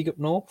Farmers League up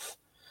north.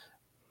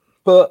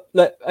 But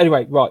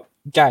anyway, right,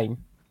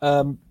 game.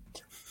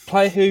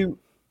 Player who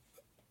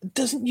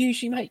doesn't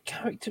usually make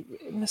character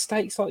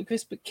mistakes like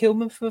this, but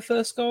Kilman for the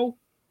first goal.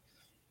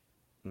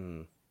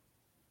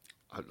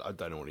 I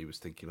don't know what he was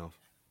thinking of.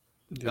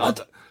 Yeah.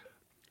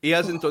 He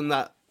hasn't done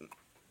that.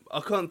 I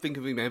can't think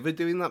of him ever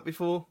doing that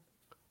before,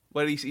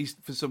 where he's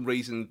for some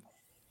reason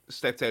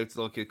stepped out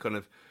like a kind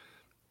of.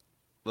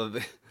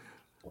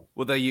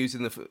 Well, they're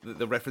using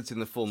the reference in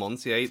the full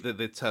Monty,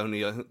 the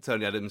Tony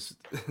Adams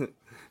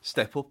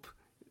step up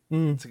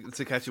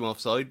to catch him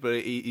offside,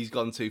 but he's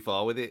gone too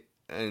far with it,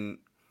 and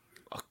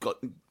I've got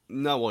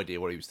no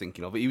idea what he was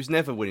thinking of. He was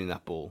never winning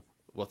that ball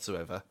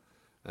whatsoever.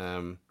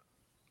 I mean,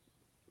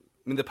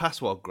 the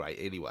pass was great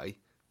anyway,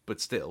 but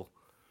still,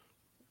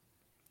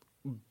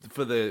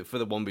 for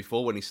the one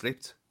before when he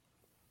slipped,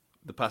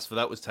 the pass for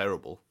that was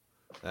terrible.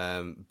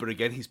 But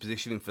again, his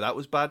positioning for that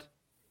was bad.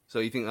 So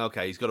you think,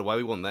 okay, he's got away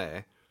with one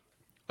there,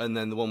 and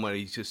then the one where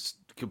he just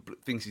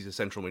thinks he's a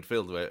central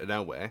midfielder out of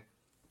nowhere.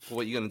 Well,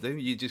 what are you going to do?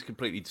 You just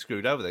completely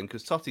screwed over then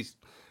because Totti's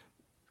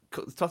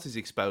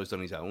exposed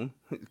on his own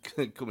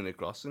coming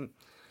across, and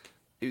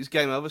it was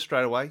game over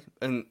straight away.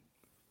 And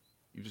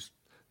you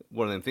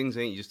one of them things,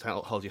 ain't you? Just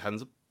hold your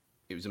hands up.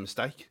 It was a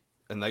mistake,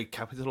 and they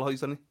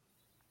capitalised on it.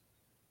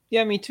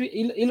 Yeah, I mean,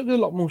 he looked a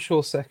lot more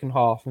sure second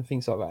half and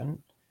things like that.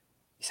 And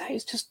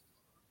it's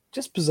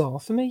just bizarre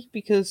for me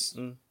because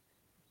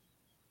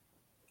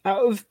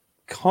out of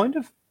kind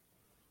of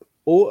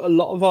a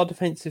lot of our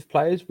defensive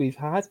players we've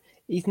had,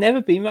 he's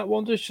never been that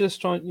one that's just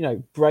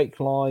trying, break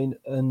line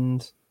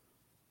and,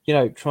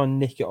 try and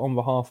nick it on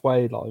the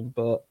halfway line.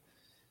 But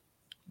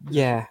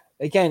yeah,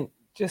 again,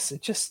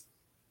 just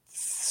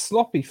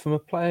sloppy from a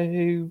player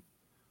who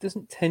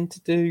doesn't tend to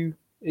do.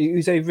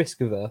 Who's a risk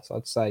averse,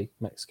 I'd say,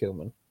 Max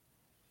Kilman.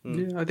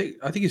 Yeah, I think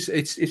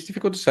it's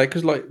difficult to say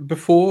because like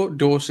before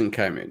Dawson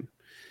came in,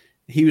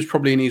 he was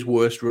probably in his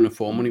worst run of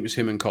form when it was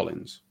him and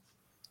Collins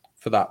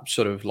for that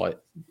sort of like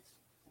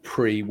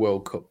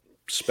pre-World Cup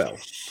spell.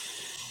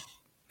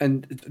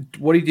 And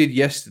what he did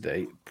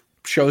yesterday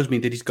shows me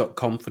that he's got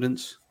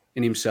confidence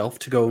in himself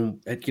to go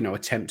and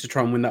attempt to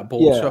try and win that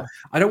ball. Yeah. So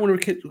I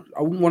wouldn't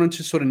want him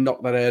to sort of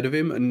knock that out of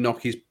him and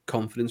knock his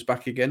confidence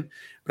back again.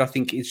 But I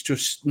think it's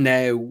just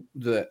now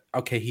that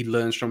he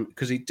learns from,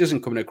 because he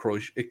doesn't come at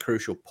a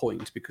crucial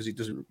point because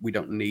we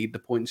don't need the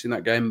points in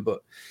that game. But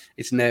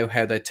it's now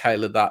how they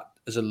tailor that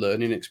as a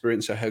learning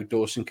experience. So how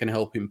Dawson can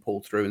help him pull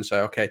through and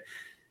say, okay,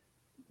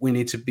 we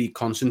need to be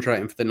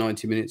concentrating for the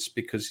 90 minutes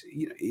because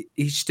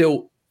he's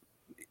still.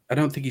 I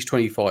don't think he's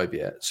 25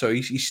 yet, so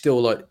he's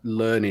still like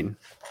learning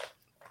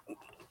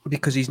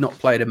because he's not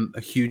played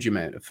a huge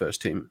amount of first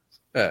team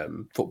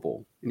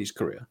football in his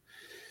career.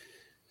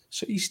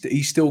 So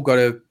he's still got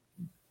to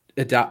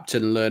adapt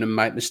and learn and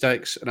make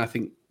mistakes. And I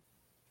think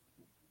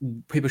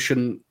people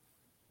shouldn't,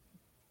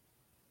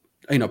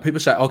 people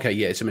say, okay,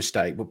 yeah, it's a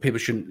mistake, but people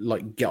shouldn't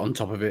like get on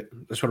top of it.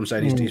 That's what I'm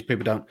saying. These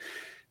people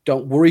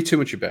don't worry too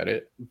much about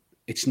it.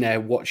 It's now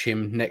watch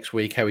him next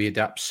week how he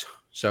adapts.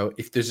 So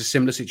if there's a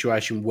similar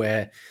situation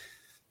where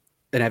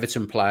an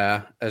Everton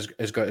player has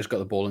got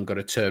the ball and got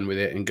to turn with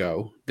it and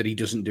go, that he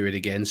doesn't do it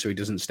again, so he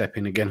doesn't step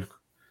in again,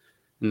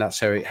 and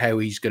that's how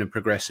he's going to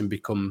progress and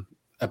become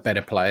a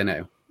better player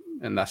now,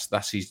 and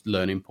that's his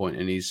learning point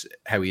and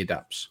how he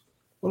adapts.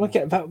 Well, I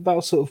get that. That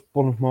was sort of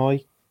one of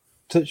my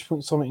touch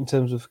points on it in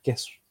terms of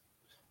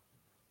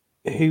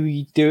who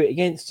you do it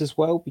against as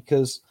well,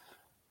 because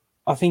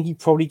I think he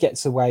probably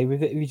gets away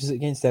with it if he does it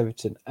against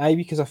Everton. A,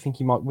 because I think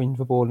he might win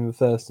the ball in the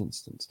first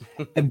instance.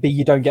 And B,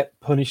 you don't get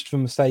punished for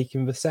mistake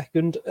in the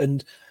second.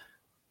 And,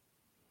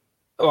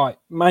 all right,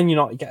 Man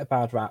United get a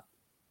bad rap,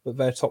 but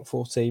they're a top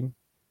 4 team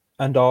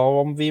and are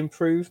on the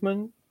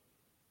improvement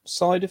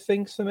side of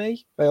things for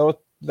me.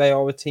 They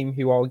are a team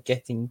who are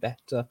getting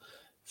better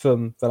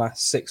from the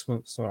last 6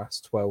 months to the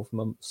last 12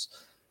 months.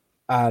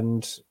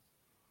 And,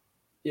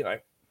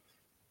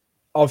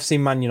 I've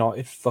seen Man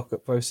United fuck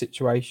up those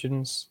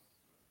situations.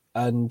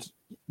 And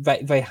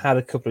they had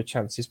a couple of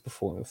chances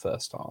before in the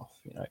first half,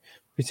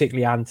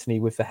 particularly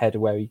Anthony with the header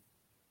where he,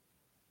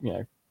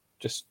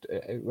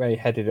 where he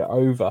headed it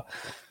over.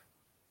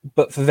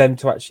 But for them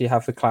to actually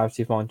have the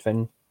clarity of mind,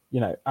 then,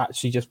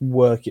 actually just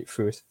work it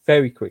through us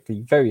very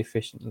quickly, very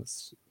efficiently,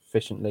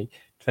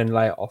 to then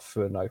lay it off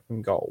for an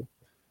open goal.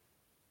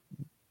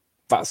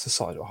 That's a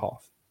sign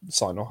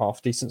or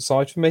half decent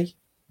side for me.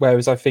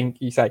 Whereas I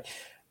think you say,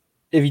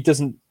 if he does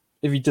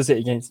it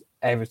against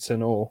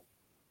Everton or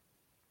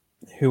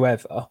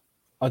whoever,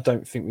 I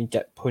don't think we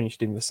get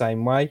punished in the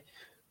same way.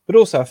 But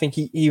also, I think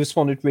he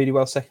responded really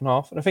well second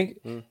half. And I think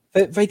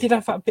they did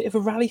have that bit of a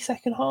rally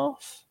second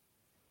half.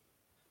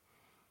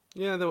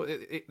 Yeah,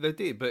 they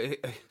did, but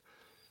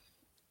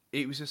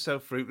it was just so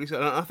fruitless.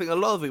 And I think a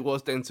lot of it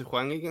was down to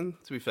Hwang again,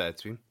 to be fair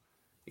to him.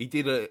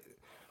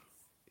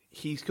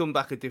 He's come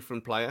back a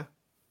different player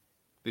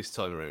this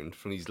time around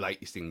from his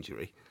latest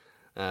injury.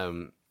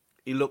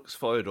 He looks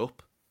fired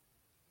up.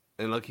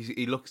 And like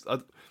he looks...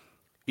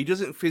 He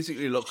doesn't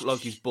physically look like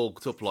he's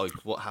bulked up like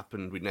what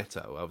happened with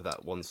Neto over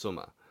that one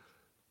summer.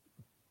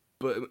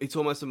 But it's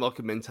almost like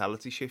a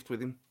mentality shift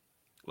with him.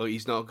 Like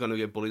he's not going to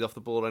get bullied off the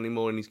ball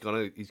anymore, and he's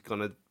gonna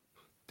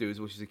do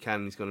as much as he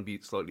can. He's going to be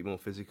slightly more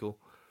physical.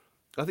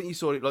 I think you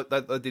saw it like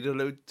that. I did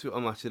allude to it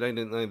on match today,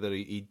 didn't they?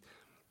 That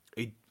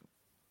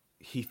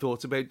he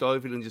thought about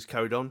diving and just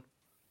carried on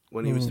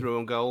when he was through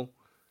on goal.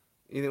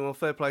 You know, well,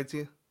 fair play to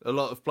you. A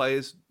lot of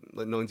players,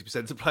 like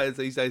 90% of players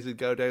these days, would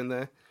go down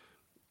there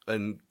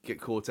and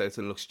get caught out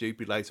and look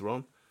stupid later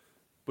on.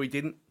 But he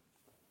didn't.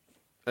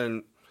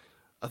 And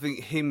I think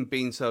him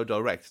being so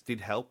direct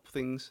did help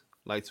things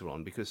later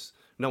on because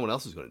no one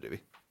else was going to do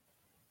it.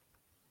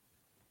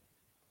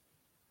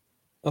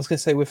 I was going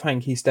to say with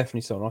Hank, he's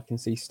definitely someone I can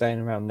see staying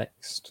around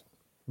next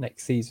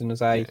season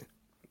as a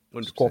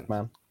squad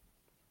man.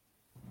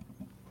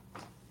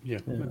 Yeah,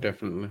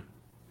 definitely.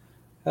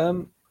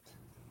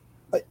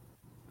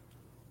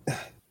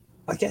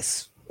 I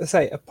guess, I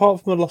say,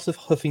 apart from a lot of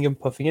huffing and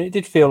puffing, and it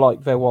did feel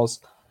like there was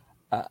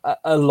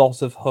a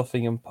lot of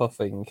huffing and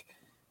puffing,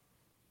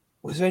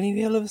 was there any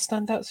real other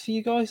standouts for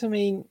you guys? I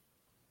mean,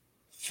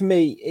 for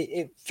me,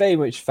 it very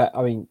much felt,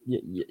 I mean,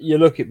 you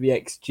look at the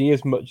XG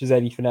as much as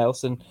anything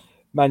else, and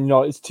Man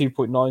United's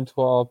 2.9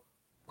 to our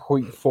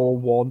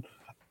 0.41.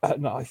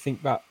 No, I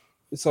think that,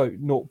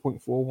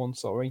 0.41,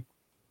 sorry.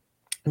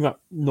 That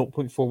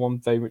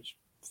 0.41 very much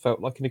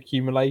felt like an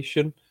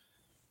accumulation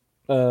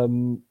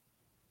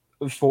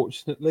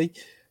unfortunately.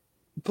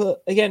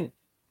 But again,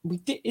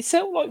 it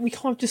felt like we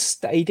kind of just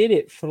stayed in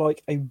it for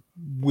like a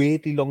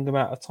weirdly long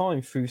amount of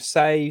time through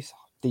saves,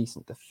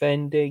 decent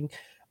defending.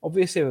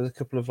 Obviously, there was a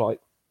couple of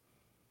like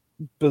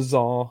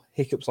bizarre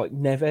hiccups, like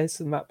Neves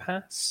and that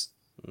pass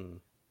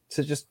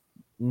to just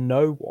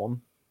no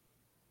one.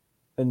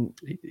 And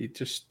he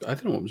just, I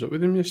don't know what was up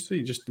with him yesterday.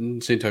 He just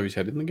didn't seem to have his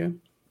head in the game.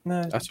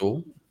 No, at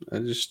all.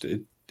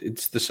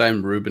 It's the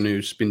same Ruben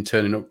who's been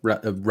turning up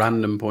at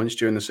random points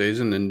during the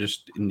season, and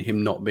just in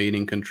him not being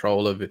in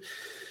control of it,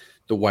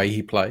 the way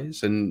he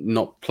plays and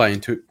not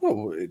playing to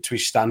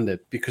his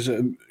standard. Because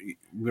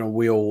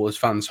we all as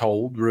fans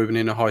hold Ruben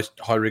in a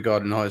high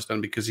regard and high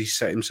standard because he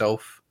set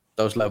himself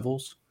those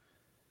levels.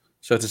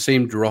 So to see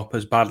him drop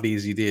as badly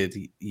as he did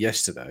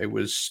yesterday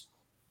was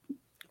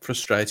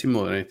frustrating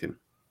more than anything.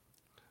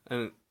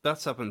 And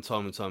that's happened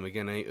time and time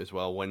again as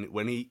well. When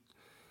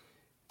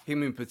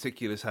him in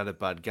particular has had a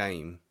bad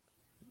game,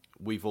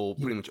 we've all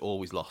pretty much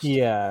always lost.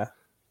 Yeah.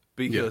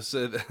 Because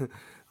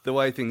the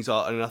way things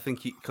are, and I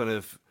think it kind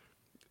of,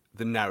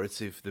 the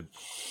narrative, the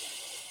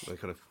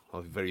kind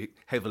of very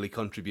heavily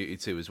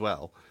contributed to as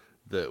well,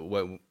 that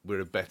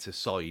we're a better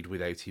side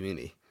without him in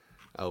it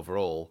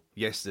overall.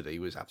 Yesterday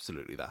was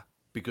absolutely that,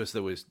 because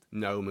there was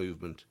no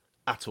movement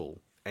at all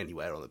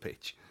anywhere on the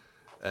pitch.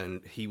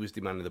 And he was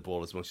demanding the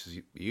ball as much as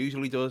he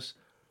usually does.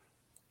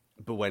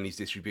 But when his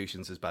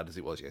distribution's as bad as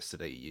it was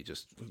yesterday,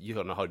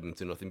 you're not holding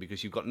to nothing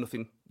because you've got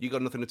nothing. You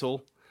got nothing at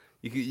all.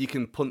 You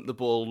can punt the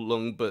ball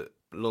long, but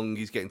long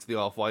is getting to the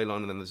halfway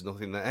line, and then there's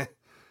nothing there.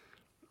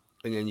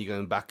 And then you're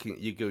going back,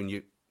 you're going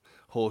your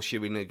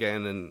horseshoeing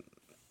again, and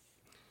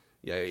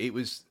yeah, it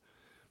was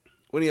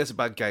when he has a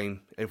bad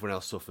game, everyone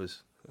else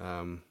suffers.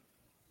 And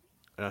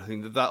I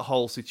think that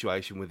whole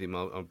situation with him,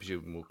 I'm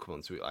presuming we'll come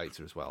on to it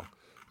later as well.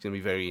 It's going to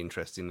be very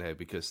interesting there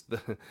because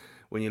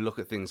when you look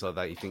at things like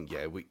that, you think,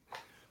 yeah,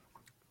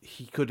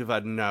 he could have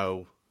had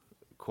no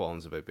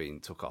qualms about being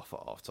took off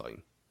at half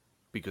time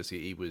because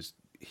he was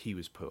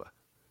poor,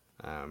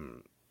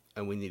 and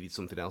we needed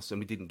something else, and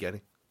we didn't get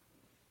it.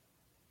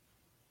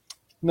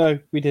 No,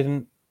 we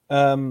didn't.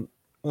 I'll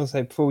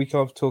say before we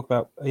kind of talk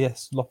about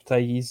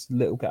Lopetegui's a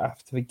little bit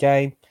after the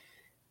game,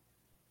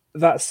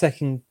 that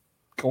second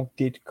goal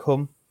did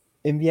come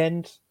in the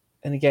end,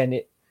 and again,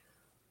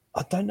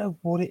 I don't know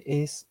what it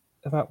is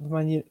about the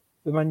Man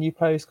U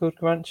player who scored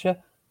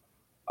Garantia.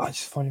 I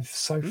just find him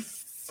so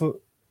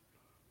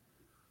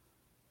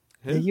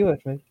Yeah, you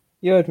heard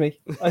me.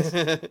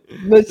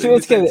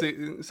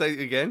 Say it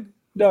again.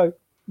 No,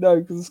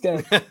 because I'm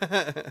scared.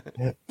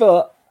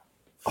 But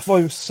I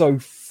find him so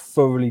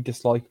thoroughly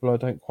dislikable. I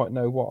don't quite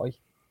know why.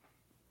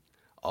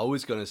 I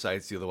was going to say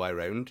it's the other way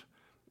around.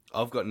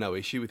 I've got no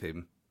issue with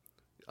him.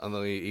 I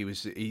know he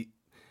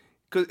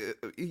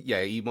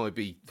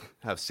might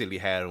have silly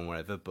hair and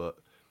whatever, but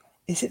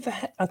is it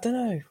that? I don't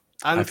know.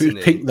 Anthony, if it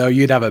was pink though,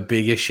 you'd have a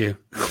big issue.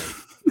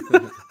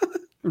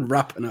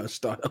 Rapping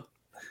style.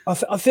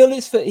 I feel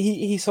it's that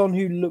he's someone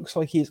who looks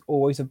like he's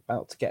always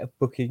about to get a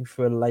booking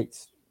for a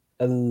late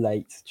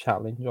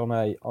challenge on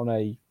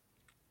a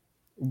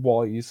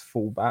wise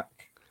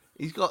fullback.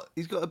 He's got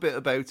a bit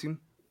about him.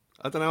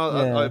 I don't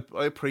know.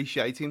 I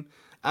appreciate him.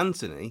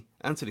 Anthony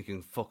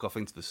can fuck off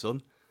into the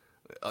sun.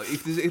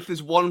 If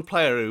there's one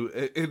player who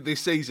in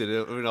this season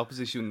in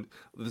opposition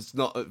that's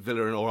not at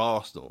Villa or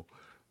Arsenal,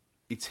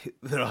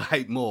 that I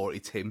hate more.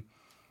 It's him.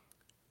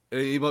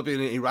 It might be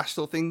an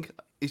irrational thing.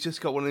 He's just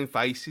got one of them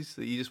faces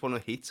that you just want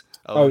to hit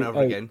over and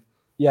over again.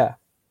 Yeah.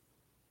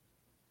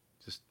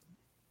 Just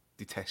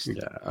detest.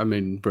 Yeah, I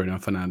mean Bruno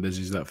Fernandes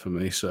is that for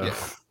me. So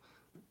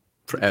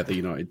at the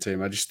United team,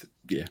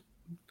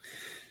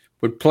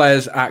 when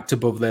players act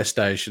above their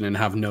station and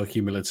have no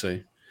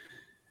humility,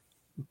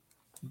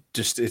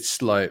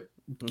 it's like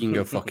you can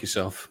go fuck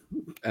yourself,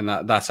 and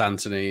that's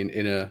Anthony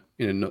in a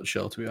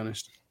nutshell, to be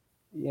honest.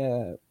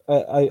 Yeah,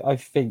 I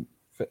think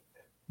that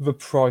the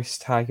price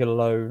tag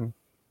alone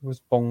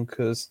was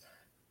bonkers.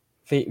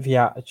 The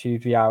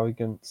attitude, the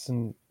arrogance,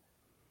 and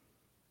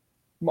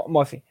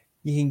my thing,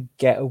 you can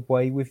get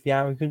away with the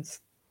arrogance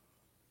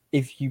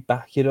if you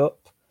back it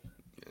up.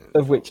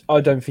 Of which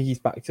I don't think he's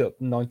backed up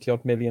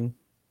 90-odd million.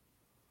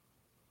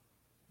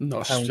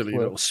 Not a silly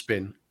little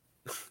spin.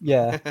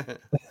 Yeah.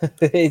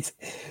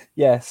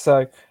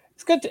 So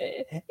it's good.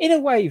 In a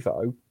way,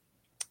 though,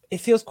 it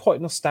feels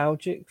quite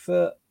nostalgic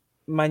for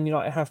Man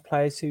United have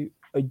players who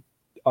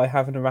I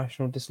have an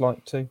irrational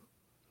dislike to.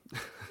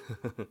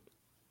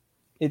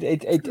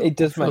 It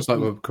does feels like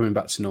we're coming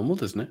back to normal,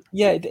 doesn't it?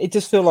 Yeah, it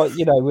does feel like,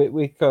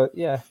 we got,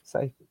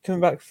 so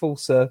coming back full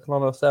circle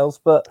on ourselves.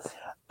 But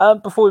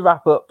before we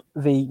wrap up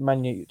the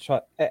Man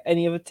United,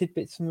 any other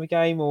tidbits from the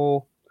game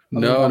or?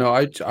 No.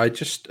 I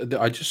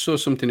just saw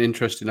something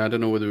interesting. I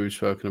don't know whether we've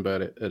spoken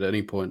about it at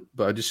any point,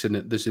 but I just seen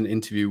it. There's an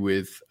interview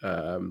with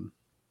a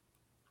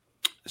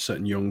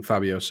certain young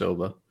Fabio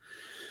Silva,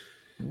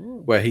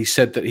 where he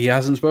said that he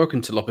hasn't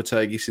spoken to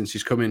Lopetegui since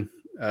he's come in.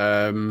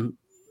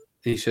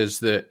 He says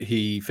that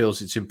he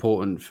feels it's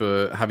important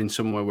for having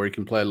somewhere where he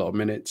can play a lot of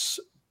minutes,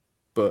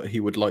 but he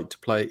would like to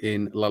play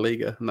in La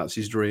Liga, and that's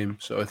his dream.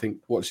 So I think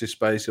watch this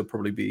space. He'll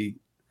probably be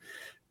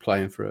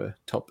playing for a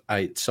top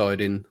 8 side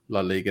in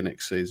La Liga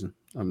next season.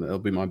 That'll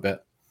be my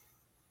bet.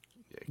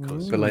 Yeah,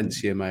 cause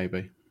Valencia,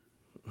 maybe.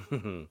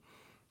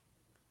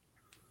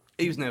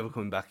 he was never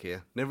coming back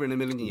here. Never in a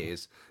million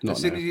years.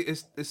 Not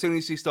As soon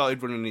as he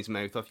started running his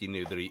mouth off, you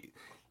knew that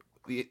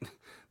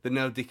the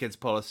no dickheads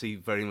policy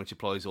very much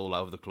applies all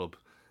over the club.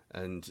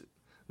 And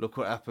look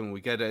what happened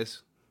with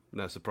Guedes.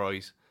 No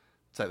surprise.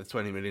 Take the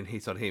 20 million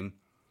hit on him.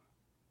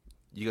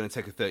 You're going to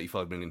take a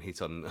 35 million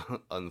hit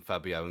on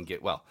Fabio and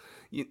get, well,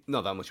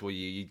 not that much, will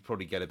you? You'd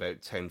probably get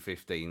about 10,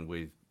 15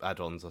 with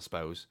add-ons, I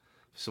suppose,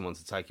 for someone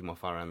to take him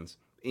off our hands.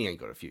 He ain't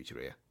got a future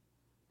here.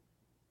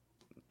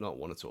 Not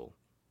one at all.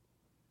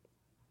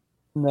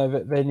 No,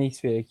 but there needs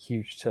to be a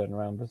huge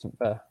turnaround, doesn't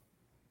there?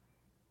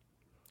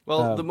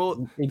 Well, the more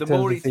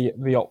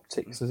the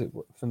optics, as it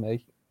were, for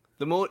me.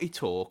 The more he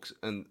talks,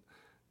 and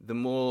the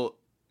more,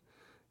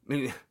 I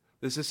mean,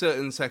 there's a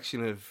certain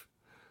section of,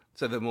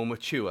 so the more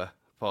mature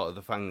part of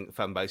the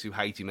fan base who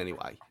hate him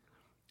anyway,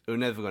 who are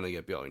never going to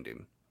get behind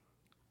him.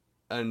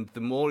 And the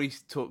more he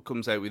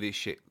comes out with his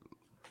shit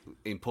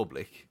in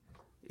public,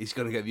 he's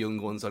going to get the young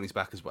ones on his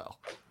back as well.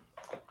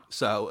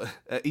 So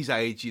at his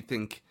age, you'd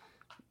think,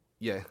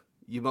 yeah,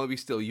 you might be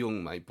still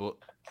young, mate, but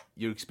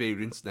you're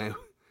experienced now.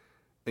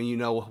 And you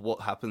know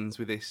what happens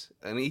with this.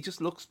 And he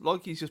just looks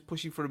like he's just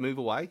pushing for a move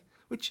away.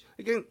 Which,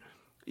 again,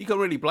 you can't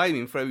really blame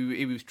him for how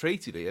he was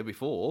treated here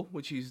before,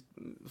 which is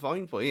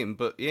fine for him,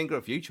 but he ain't got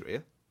a future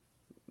here.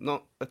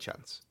 Not a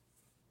chance.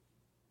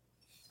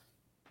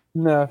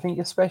 No, I think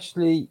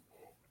especially,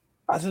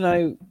 I don't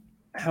know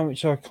how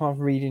much I can't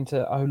read into,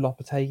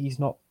 Lopetegui's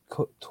not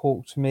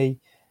talked to me,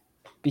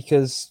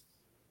 because...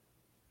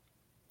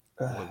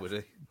 why would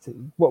he?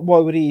 Why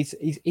would he?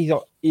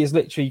 He's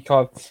literally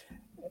kind of...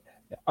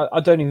 I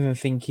don't even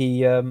think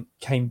he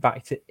came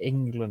back to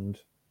England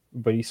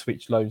when he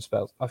switched loan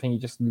spells. I think he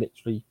just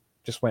literally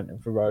just went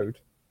off the road,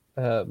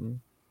 to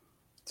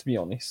be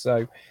honest.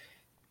 So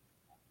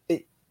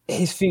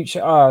his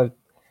future, I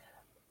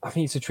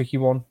think it's a tricky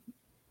one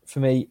for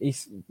me.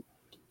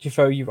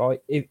 Defoe, you're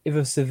right. If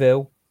a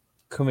Seville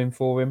coming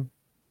for him,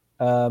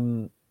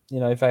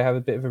 if they have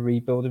a bit of a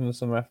rebuild in the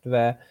summer after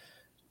their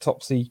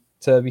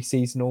topsy-turvy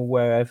season or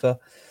wherever,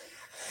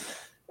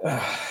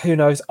 who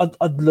knows?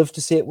 I'd love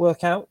to see it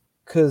work out,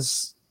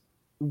 because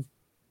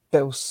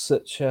there was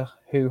such a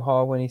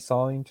hoo-ha when he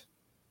signed.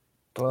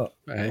 But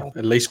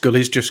at least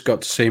Gully's just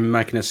got to see him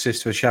make an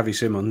assist for Xavi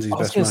Simons. I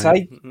was going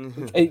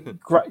to say,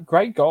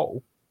 great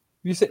goal.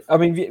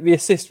 The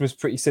assist was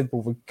pretty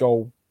simple. The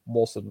goal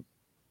wasn't.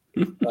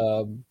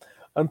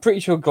 I'm pretty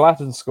sure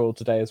Gladden scored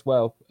today as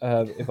well,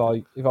 if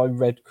I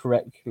read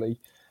correctly.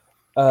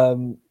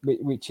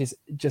 Which is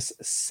just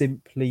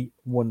simply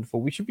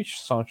wonderful. We should be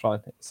trying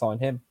to sign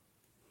him.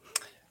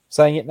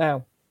 Saying it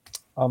now.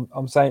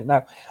 I'm saying it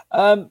now.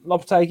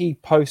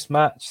 Lopetegui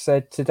post-match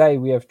said, "Today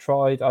we have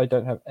tried. I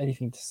don't have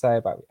anything to say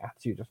about the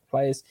attitude of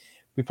players.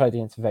 We played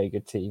against a very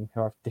good team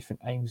who have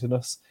different aims than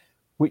us,"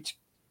 which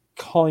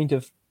kind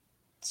of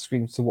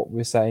screams to what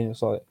we're saying.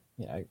 It's like,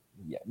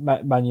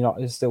 Man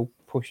United is still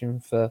pushing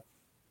for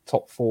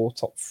top 4,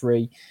 top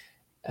 3,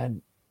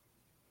 and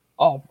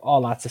our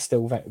lads are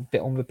still a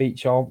bit on the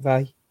beach, aren't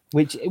they?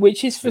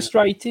 Which is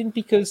frustrating,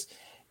 because,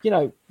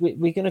 we're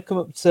going to come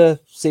up to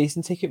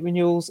season ticket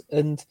renewals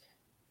and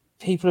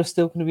people are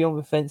still going to be on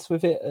the fence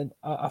with it. And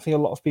I think a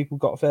lot of people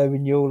got their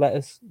renewal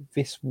letters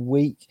this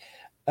week.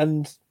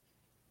 And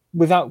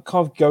without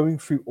kind of going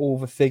through all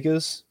the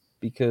figures,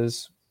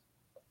 because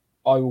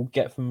I will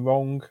get them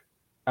wrong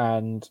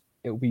and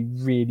it'll be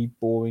really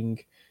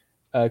boring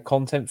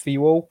content for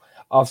you all.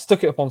 I've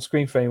stuck it up on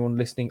screen for anyone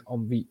listening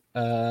on the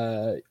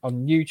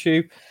on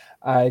YouTube.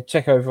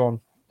 Check over on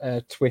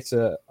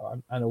Twitter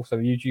and also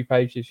the YouTube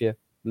page if you're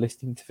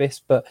listening to this.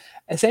 But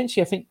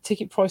essentially, I think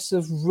ticket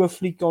prices have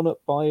roughly gone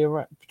up by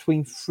around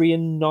between 3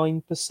 and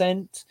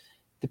 9%,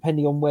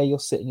 depending on where you're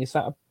sitting. Is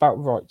that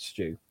about right,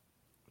 Stu?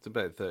 It's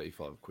about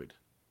 35 quid.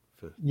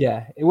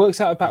 Yeah, it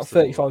works out about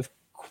 35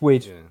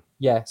 quid.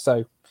 Yeah,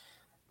 so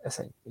a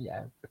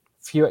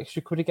few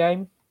extra quid a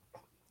game.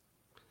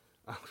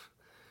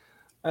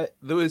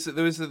 There was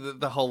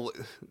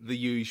the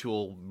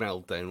usual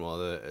meltdown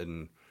rather,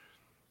 and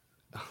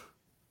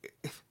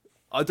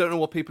I don't know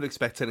what people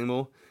expect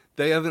anymore.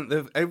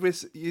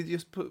 You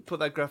just put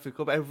that graphic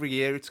up every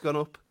year. It's gone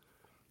up.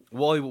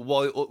 Why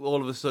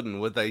all of a sudden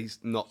would they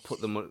not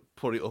put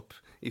it up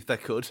if they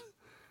could?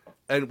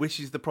 And which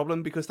is the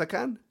problem, because they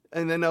can,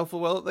 and they know full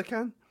well that they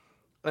can.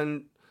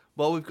 And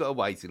while we've got a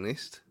waiting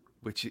list,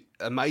 which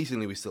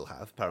amazingly we still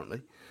have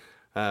apparently,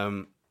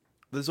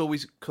 there's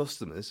always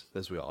customers,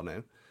 as we are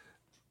now,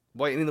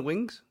 waiting in the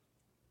wings.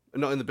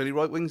 Not in the Billy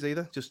Wright wings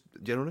either, just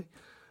generally.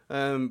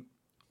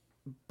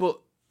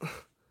 But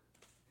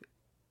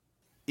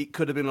it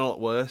could have been a lot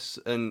worse.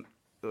 And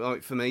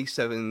like for me,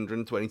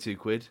 722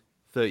 quid,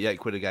 38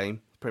 quid a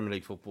game, Premier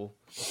League football.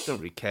 Don't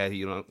really care,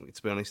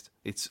 to be honest.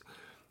 It's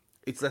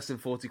less than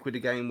 40 quid a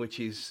game, which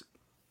is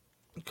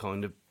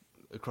kind of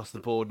across the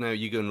board now.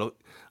 You go and look,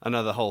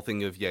 another whole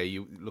thing of,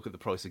 you look at the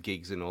price of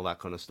gigs and all that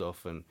kind of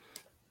stuff, and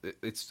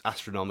it's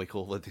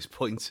astronomical at this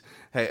point,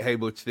 how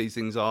much these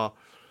things are.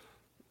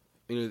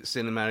 The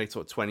cinema, it's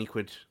what, 20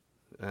 quid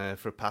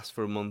for a pass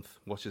for a month,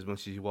 watch as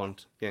much as you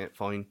want,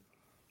 fine.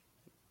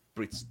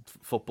 But it's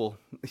football,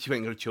 you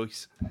ain't got a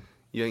choice.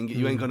 You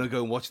ain't gonna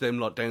go and watch them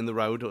lot down the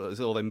road, as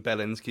all them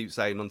bellends keep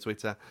saying on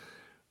Twitter.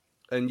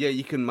 And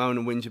you can moan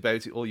and whinge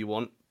about it all you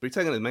want, but it's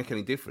not going to make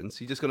any difference.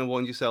 You're just going to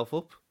wind yourself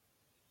up.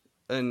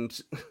 And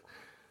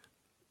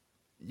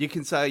you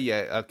can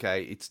say,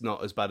 okay, it's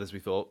not as bad as we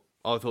thought.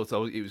 I thought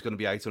it was going to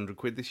be 800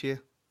 quid this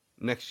year.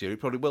 Next year, it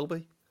probably will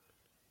be.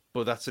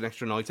 But that's an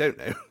extra night out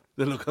now.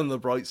 Then look on the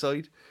bright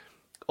side.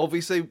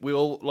 Obviously, we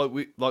all,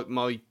 like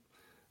my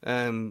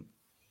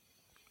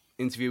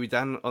interview with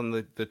Dan on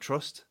the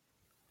Trust,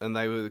 and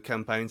they were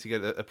campaigning to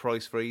get a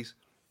price freeze.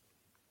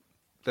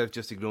 They've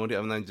just ignored it,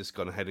 and then just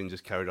gone ahead and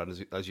just carried on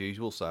as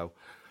usual. So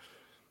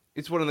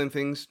it's one of them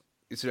things.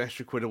 It's an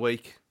extra £1 a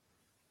week.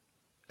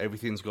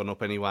 Everything's gone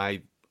up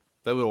anyway.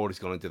 They were always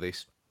going to do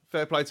this.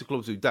 Fair play to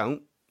clubs who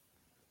don't.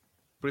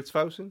 But it's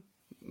Fosun.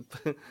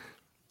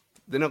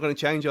 They're not going to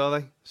change,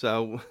 are they?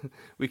 So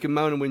we can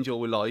moan and whinge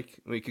all we like.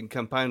 We can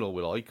campaign all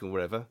we like or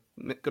whatever.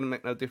 Going to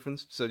make no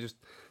difference. So just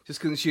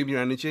consume your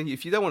energy.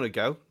 If you don't want to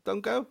go,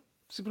 don't go.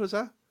 Simple as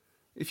that.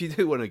 If you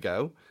do want to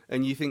go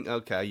and you think,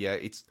 okay,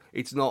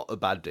 it's not a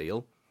bad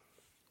deal,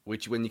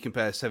 which when you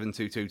compare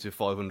 722 to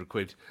 500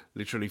 quid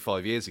literally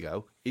 5 years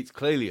ago, it's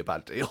clearly a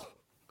bad deal.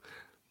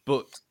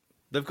 But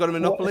they've got a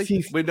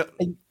monopoly.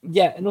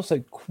 Yeah, and also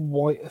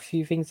quite a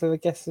few things that I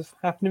guess have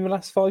happened in the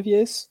last 5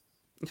 years.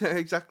 Yeah,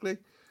 exactly.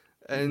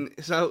 And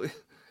so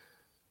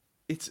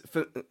it's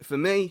for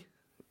me,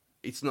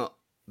 it's not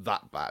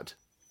that bad.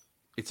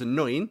 It's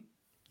annoying,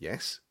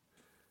 yes.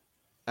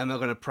 Am I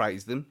going to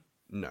praise them?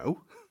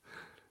 No.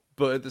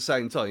 But at the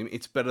same time,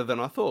 it's better than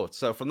I thought.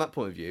 So from that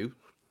point of view,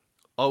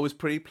 I was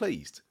pretty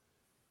pleased.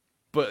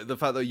 But the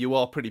fact that you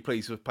are pretty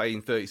pleased with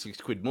paying 36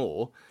 quid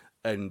more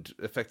and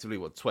effectively,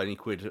 20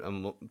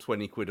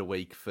 quid a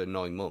week for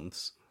 9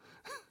 months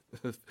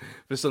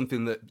for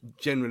something that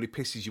generally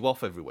pisses you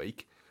off every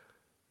week,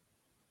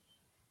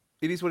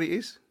 it is what it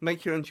is.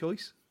 Make your own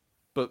choice.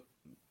 But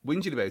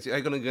whinging about it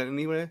ain't going to get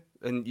anywhere.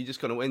 And you're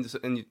just going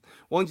to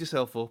wind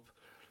yourself up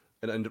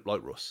and end up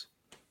like Russ.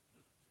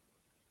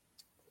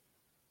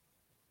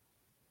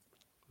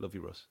 Love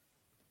you, Russ.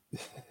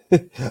 I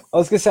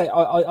was going to say,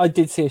 I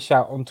did see a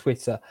shout on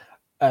Twitter,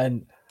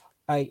 and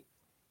I'm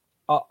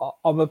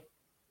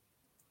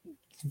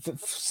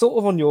sort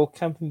of on your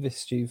camp in this,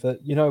 Stu,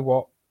 that, you know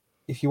what,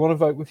 if you want to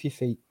vote with your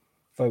feet,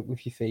 vote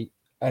with your feet.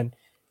 And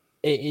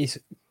it is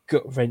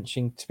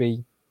gut-wrenching to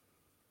be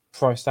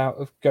priced out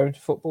of going to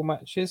football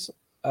matches.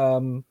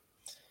 But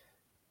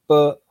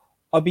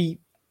I'd be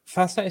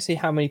fascinated to see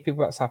how many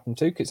people that's happened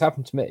to, because it's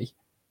happened to me.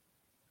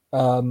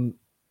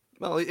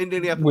 Well, it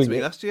nearly happened to me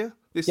last year.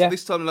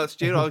 This time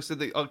last year, I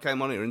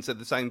came on here and said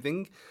the same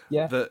thing.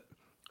 Yeah.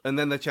 And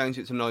then they changed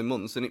it to 9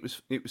 months, and it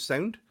was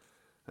sound.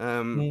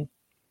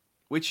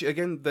 Which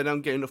again, they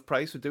don't get enough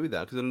praise for doing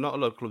that, because not a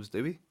lot of clubs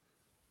do it.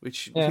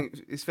 Which I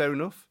think is fair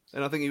enough.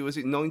 And I think it was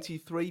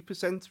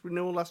 93%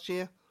 renewal last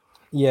year.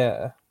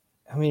 Yeah,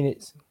 I mean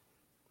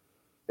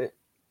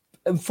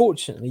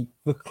unfortunately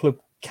the club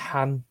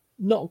can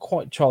not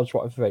quite charge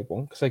whatever they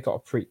want, because they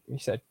got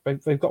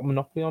they've got a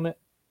monopoly on it.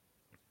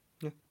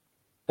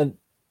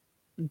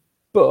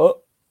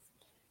 But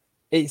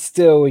it's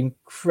still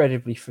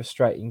incredibly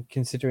frustrating,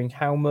 considering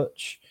how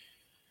much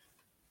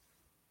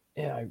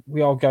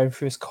we are going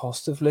through this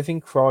cost of living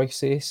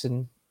crisis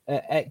and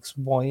X,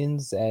 Y, and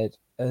Z.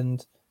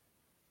 And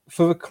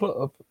for the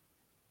club,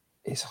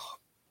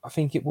 I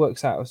think it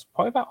works out as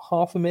probably about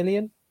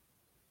 500,000,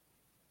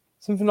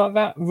 something like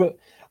that.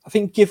 I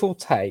think give or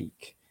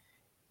take,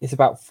 it's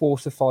about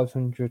 400 to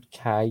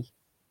 500k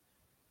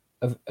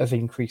of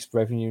increased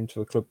revenue into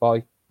the club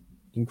by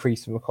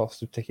increasing the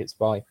cost of tickets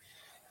by,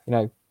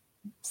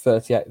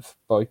 38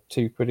 by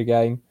 £2 a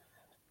game.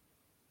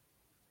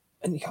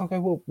 And you can't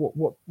go,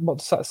 well, what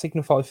does that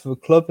signify for the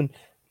club? And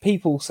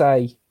people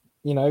say,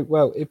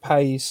 well, it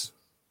pays,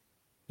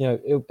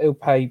 it'll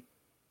pay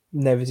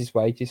Neves'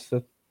 wages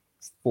for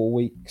 4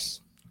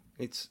 weeks.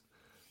 It's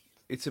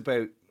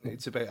about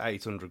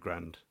 800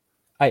 grand.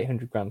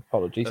 800 grand,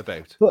 apologies.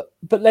 About.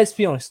 But let's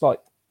be honest,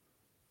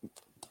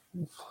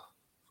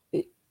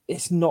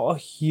 it's not a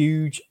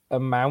huge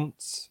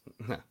amount.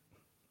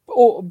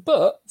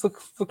 But for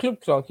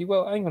club could argue,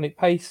 well, hang on, it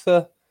pays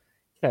for,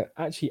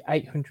 actually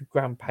 800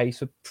 grand pays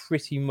for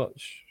pretty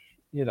much,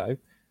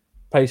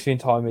 pays for the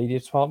entire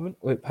media department,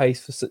 or it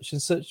pays for such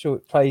and such, or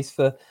it pays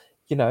for,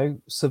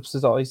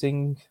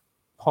 subsidising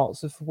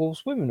parts of the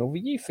Wolves Women or the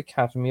Youth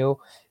Academy or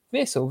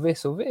this or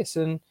this or this.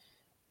 And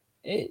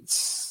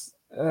it's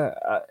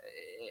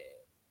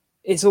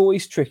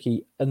always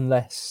tricky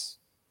unless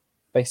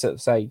they sort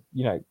of say,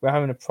 we're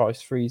having a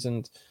price freeze,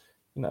 and,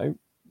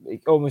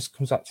 it almost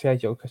comes back to the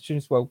age-old question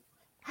as well.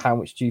 How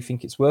much do you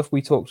think it's worth?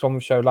 We talked on the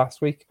show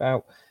last week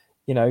about,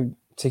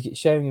 ticket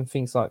sharing and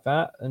things like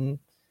that. And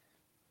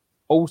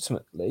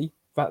ultimately,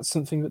 that's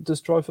something that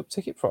does drive up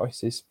ticket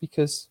prices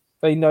because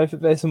they know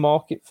that there's a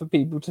market for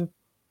people to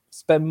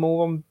spend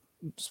more on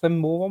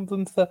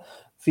them for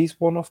these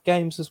one-off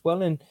games as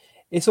well, and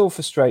it's all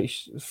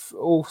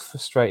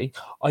frustrating.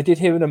 I did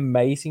hear an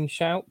amazing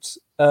shout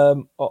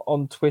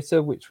on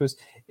Twitter, which was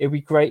it'd be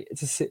great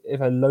to see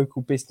if a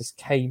local business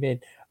came in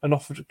and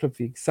offered the club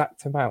the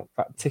exact amount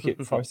that ticket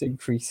price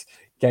increase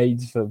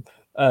gains them,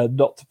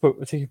 not to put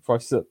the ticket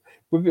prices up.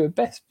 Would be the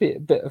best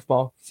bit of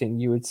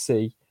marketing you would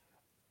see.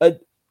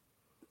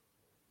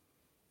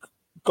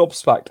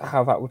 Gobsmacked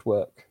how that would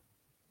work.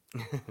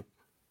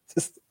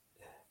 Just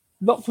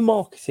not for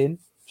marketing,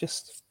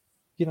 just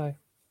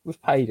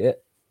we've paid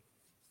it.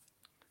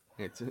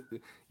 It's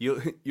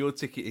your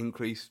ticket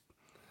increase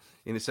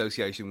in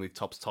association with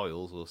Topps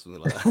Tiles or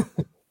something like that.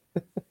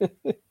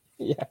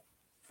 Yeah,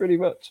 pretty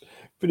much.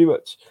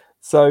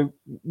 So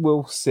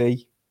we'll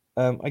see,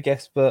 I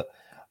guess. But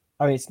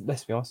I mean,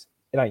 let's be honest,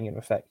 it ain't going to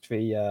affect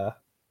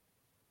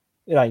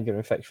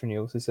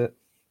renewals, is it?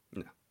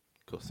 No,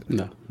 of course it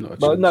No, isn't.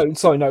 no,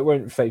 it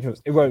won't affect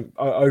renewals. It won't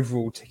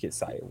overall ticket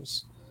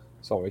sales.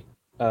 Sorry,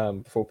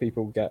 before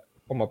people get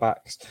on my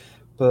backs.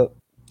 But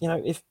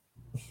if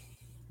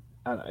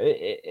I don't know,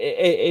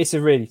 it's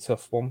a really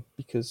tough one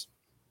because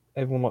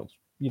everyone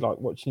like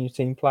watching your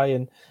team play,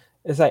 and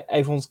it's like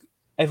everyone's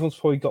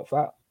probably got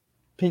that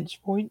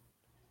pinch point.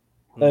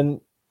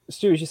 And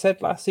Stu, as you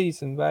said last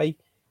season, they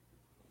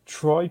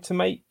tried to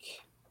make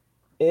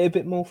it a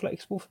bit more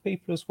flexible for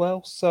people as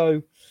well.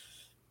 So,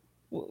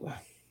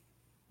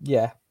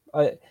 yeah,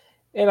 it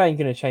ain't going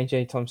to change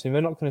anytime soon.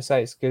 We're not going to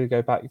say it's going to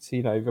go back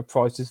to the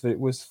prices that it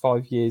was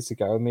 5 years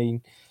ago. I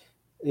mean,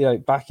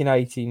 back in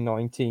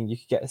 1819, you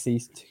could get a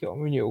season ticket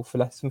on renewal for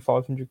less than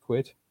 500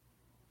 quid,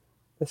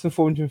 less than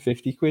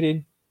 450 quid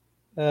in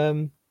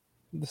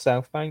the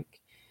South Bank.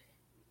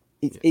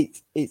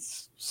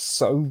 It's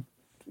so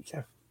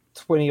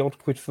 20 odd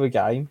quid for a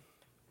game.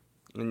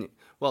 And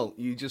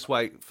you just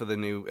wait for the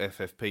new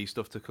FFP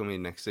stuff to come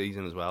in next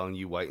season as well, and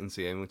you wait and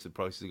see how much the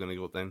prices are going to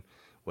go up then,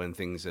 when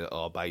things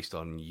are based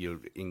on your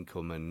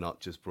income and not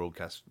just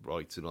broadcast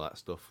rights and all that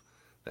stuff.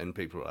 Then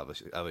people will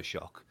have a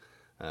shock.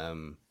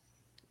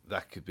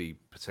 That could be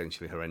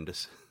potentially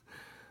horrendous,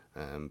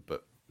 but we'll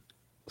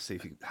see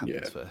if it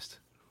happens first.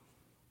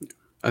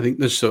 I think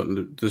there's sort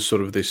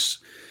of this,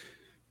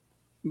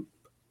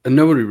 and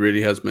nobody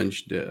really has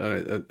mentioned it.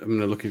 I'm going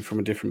to look at it from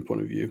a different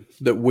point of view.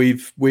 That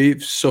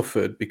we've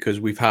suffered because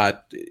we've had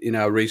in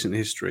our recent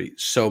history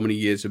so many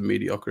years of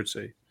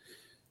mediocrity,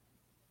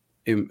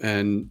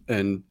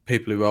 and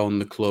people who own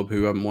the club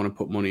who haven't want to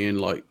put money in.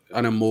 Like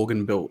I know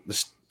Morgan built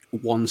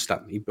one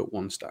stand, he built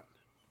one stand,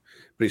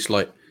 but it's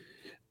like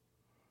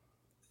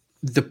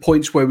the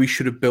points where we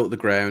should have built the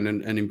ground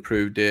and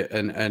improved it,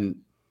 and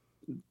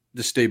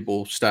the Steve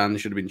Ball stand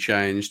should have been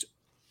changed.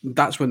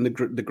 That's when the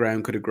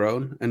ground could have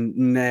grown. And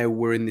now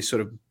we're in this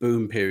sort of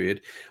boom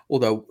period.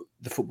 Although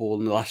the football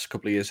in the last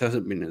couple of years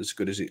hasn't been as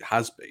good as it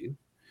has been,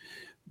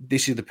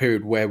 this is the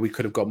period where we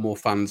could have got more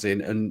fans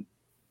in and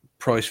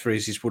price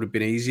freezes would have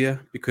been easier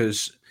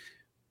because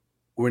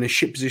we're in a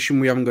shit position.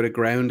 We haven't got a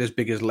ground as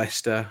big as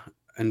Leicester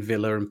and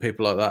Villa and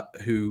people like that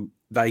who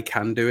they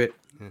can do it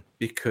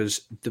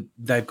because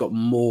they've got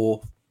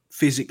more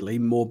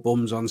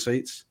bums on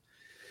seats.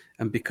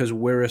 And because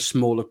we're a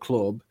smaller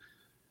club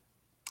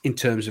in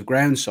terms of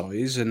ground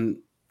size and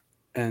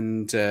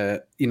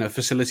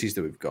facilities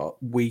that we've got,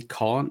 we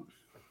can't.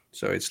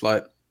 So it's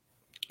like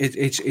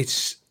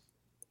it's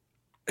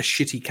a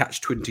shitty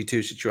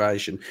catch-22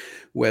 situation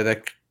where they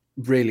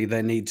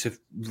need to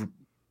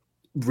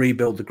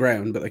rebuild the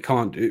ground, but they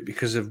can't do it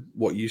because of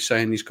what you're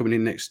saying. He's coming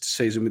in next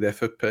season with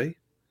FFP,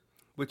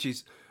 which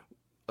is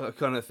I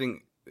kind of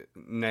think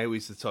now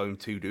is the time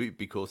to do it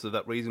because of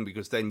that reason.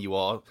 Because then you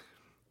are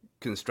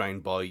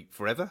constrained by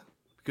forever.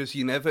 Because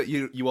you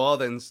are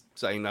then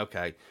saying,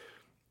 okay,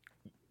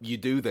 you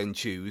do then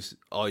choose,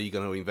 are you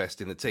going to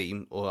invest in a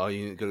team or are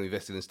you going to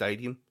invest in a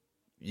stadium?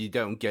 You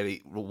don't get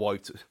it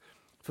wiped.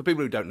 For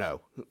people who don't know,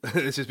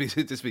 just be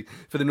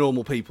for the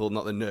normal people,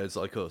 not the nerds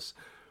like us.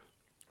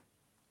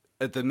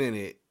 At the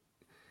minute,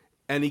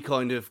 any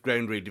kind of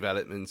ground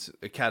redevelopment,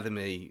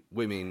 academy,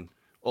 women,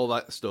 all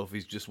that stuff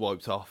is just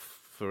wiped off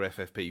for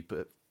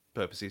FFP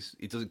purposes.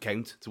 It doesn't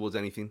count towards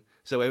anything.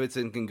 So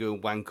Everton can go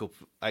and wank up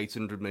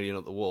 800 million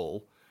at the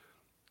wall,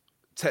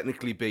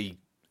 technically be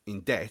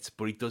in debt,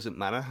 but it doesn't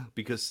matter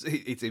because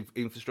it's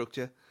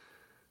infrastructure.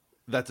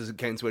 That doesn't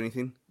count to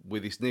anything.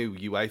 With this new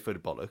UEFA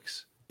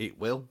bollocks, it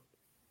will.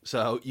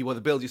 So you either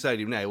build your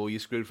stadium now or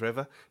you're screwed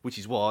forever, which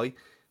is why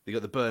they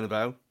got the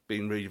Bernabeu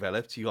being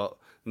redeveloped. You got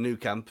Nou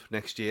Camp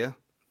next year.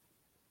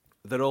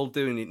 They're all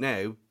doing it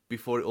now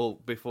before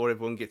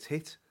everyone gets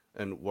hit.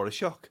 And what a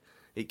shock.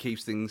 It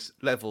keeps things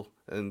level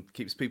and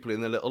keeps people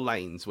in their little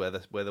lanes where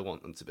they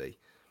want them to be.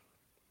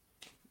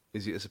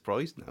 Is it a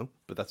surprise? No,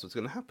 but that's what's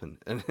going to happen.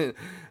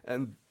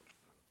 And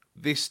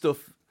this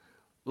stuff,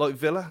 like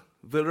Villa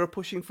are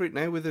pushing for it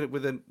now with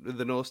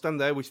the North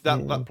Stand there, which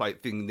that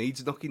plate thing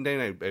needs knocking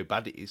down how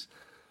bad it is.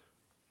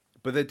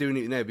 But they're doing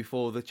it now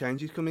before the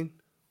changes come in.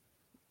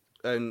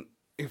 And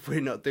if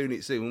we're not doing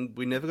it soon,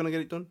 we're never going to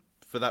get it done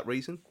for that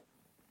reason.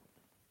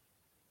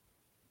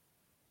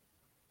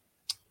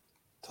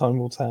 Time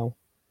will tell.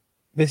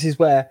 This is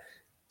where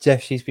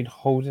Jeff, she's been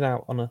holding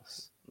out on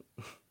us.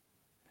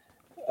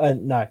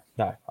 No,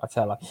 I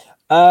tell her.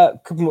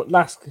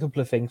 Last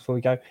couple of things before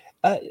we go.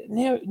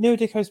 Neo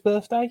Dicko's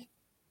birthday,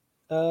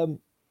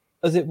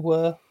 as it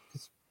were,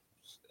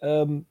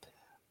 and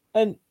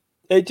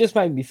it just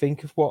made me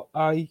think of what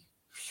a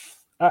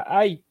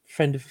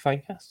friend of the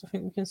Fancast, I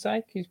think we can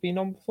say, who's been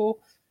on before.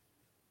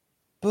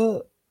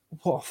 But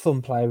what a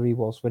fun player he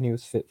was when he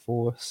was fit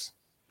for us.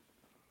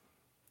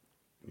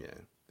 Yeah,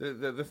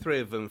 the three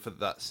of them for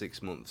that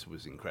 6 months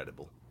was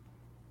incredible.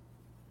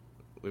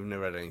 We've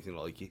never had anything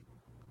like it.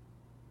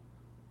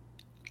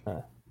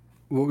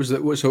 What was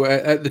that? So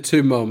at the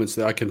two moments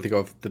that I can think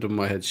of that on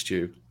my head,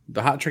 Stu,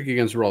 the hat trick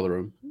against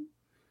Rotherham,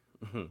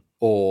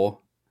 or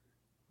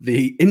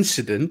the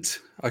incident,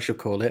 I shall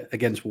call it,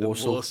 against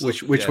Walsall.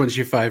 Which one's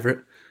your favourite?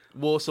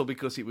 Walsall,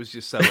 because it was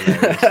just so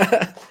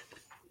hilarious.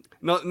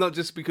 Not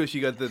just because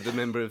you got the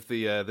member of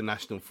the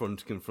National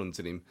Front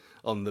confronting him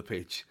on the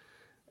pitch,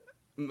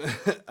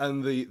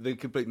 and the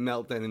complete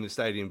meltdown in the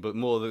stadium, but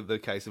more the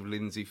case of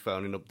Lindsay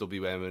phoning up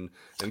WM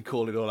and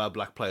calling all our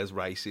black players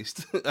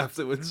racist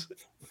afterwards,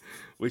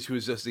 which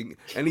was just... And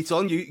it's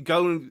on you.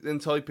 Go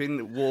and type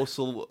in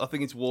Walsall, I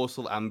think it's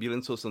Walsall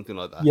Ambulance or something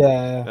like that.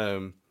 Yeah.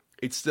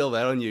 It's still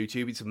there on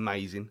YouTube. It's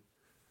amazing.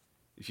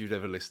 If you've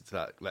ever listened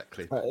to that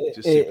clip.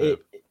 Just superb.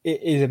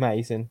 It is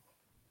amazing.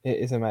 It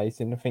is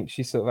amazing. I think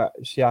she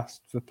she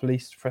asked for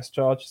police to press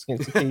charges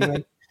against the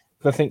teammate.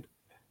 But I think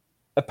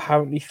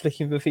apparently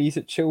flicking the fees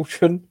at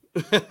children.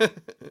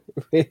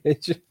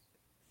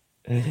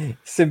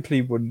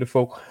 Simply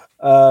wonderful.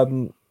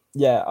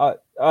 Yeah,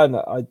 I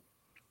know. I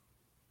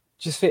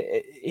just think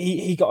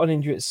he got an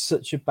injury at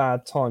such a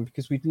bad time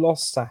because we'd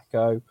lost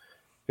Sacco.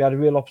 We had a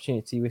real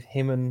opportunity with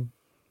him and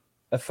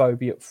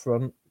Afobe up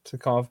front to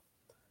kind of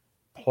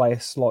play a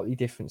slightly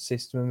different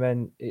system, and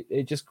then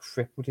it just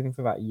crippled him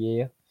for that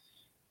year.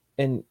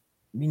 And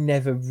we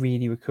never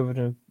really recovered,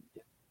 and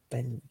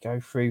then go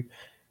through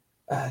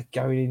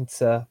going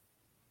into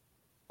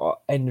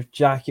end of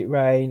Jacket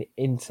Rain,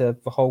 into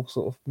the whole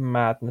sort of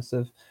madness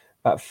of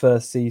that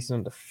first season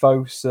under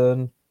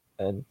Fosun,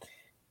 and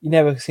he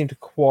never seemed to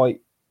quite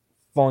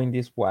find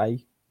his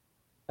way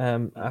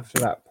after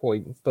that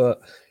point. But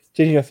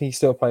genuinely, I think he's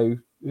still a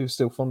player who's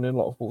still funding a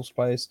lot of Wolves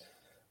fans'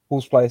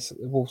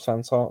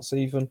 hearts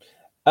even.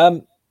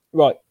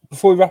 Right,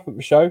 before we wrap up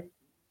the show,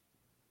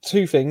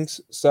 two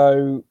things.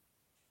 So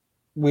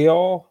we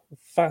are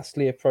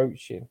fastly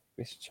approaching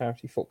this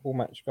charity football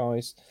match,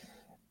 guys.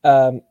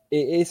 It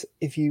is,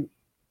 if you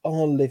are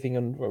living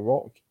under a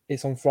rock,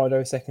 it's on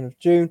Friday, 2nd of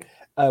June.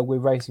 We're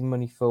raising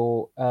money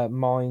for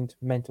Mind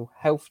Mental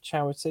Health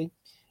Charity.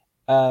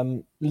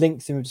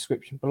 Links in the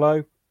description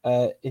below.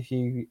 If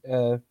you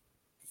are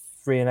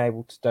free and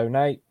able to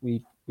donate,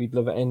 we'd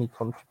love any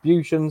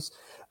contributions.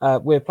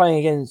 We're playing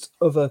against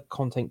other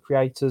content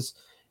creators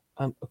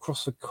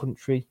across the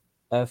country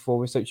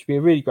for us. So it should be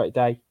a really great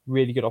day,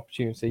 really good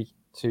opportunity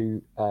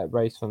to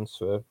raise funds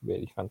for a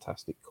really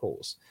fantastic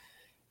cause.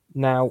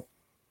 Now,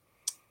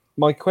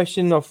 my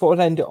question, I thought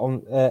I'd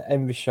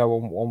end the show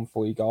on one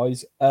for you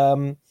guys.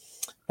 Now,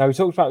 we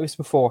talked about this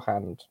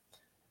beforehand.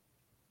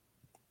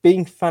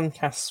 Being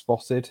Fancast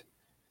spotted,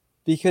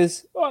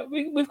 because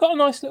we've got a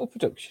nice little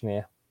production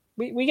here.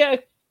 We get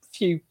a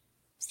few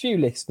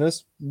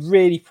listeners.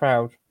 Really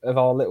proud of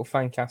our little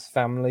Fancast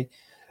family.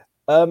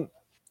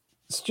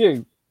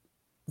 Stu,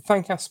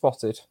 Fancast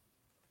spotted.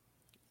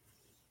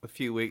 A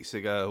few weeks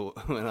ago,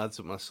 when I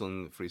took my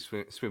son for his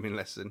swimming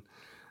lesson,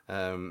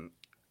 I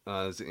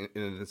was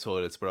in the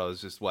toilets, but I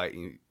was just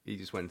waiting. He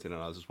just went in,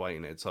 and I was just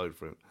waiting outside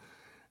for him.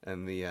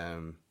 And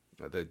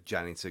the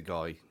janitor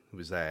guy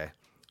was there,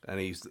 and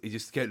he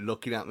just kept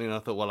looking at me, and I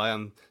thought, well, I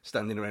am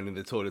standing around in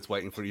the toilets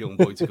waiting for a young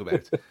boy to come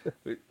out,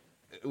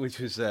 which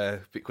was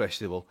a bit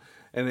questionable.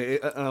 And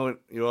I went,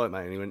 "You're right,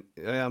 mate." And he went,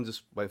 "Yeah, I'm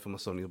just waiting for my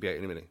son. He'll be out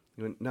in a minute."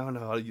 He went, "No,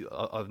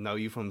 I know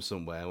you from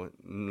somewhere." I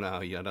went, "No,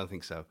 yeah, I don't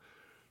think so."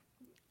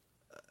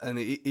 And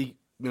I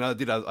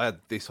had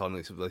this on,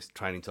 this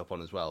training top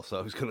on as well, so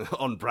I was kind of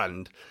on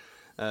brand.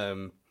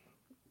 And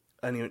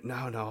he went, "No,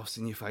 I've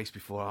seen your face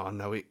before. I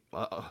know it.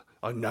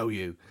 I know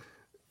you."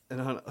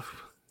 And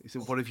he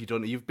said, "What have you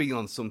done? You've been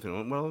on something." I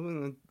went, "Well,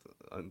 on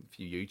a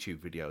few YouTube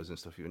videos and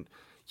stuff." He went,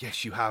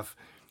 "Yes, you have.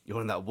 You're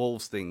on that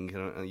Wolves thing."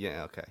 And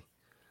yeah, okay.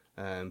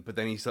 But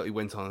then he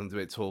went on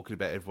and talking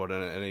about everyone,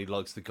 and he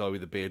likes the guy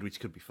with the beard,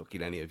 which could be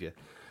fucking any of you.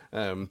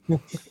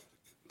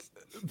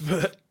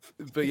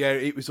 But yeah,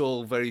 it was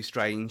all very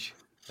strange.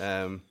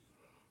 But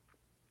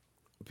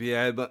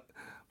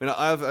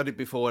I've had it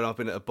before when I've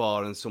been at a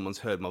bar and someone's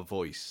heard my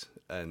voice,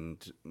 and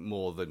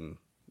more than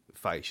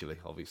facially,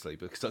 obviously,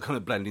 because I kind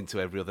of blend into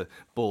every other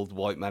bald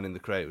white man in the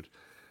crowd.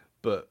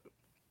 But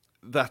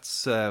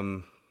that's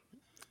more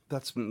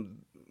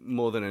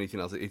than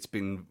anything else. It's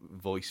been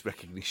voice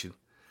recognition,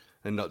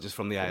 and not just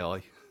from the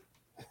AI.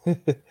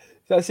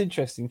 That's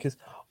interesting, because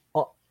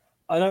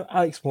I know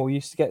Alex Moore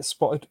used to get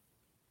spotted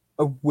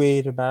a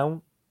weird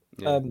amount.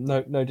 Yeah.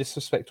 No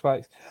disrespect to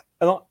Alex,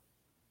 and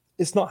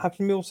it's not happened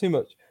to me all too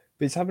much,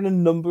 but it's happened a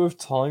number of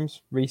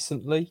times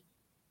recently.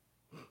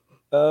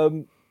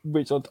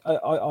 Which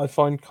I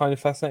find kind of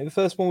fascinating. The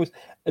first one was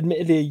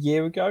admittedly a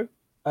year ago,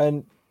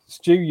 and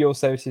Stu, your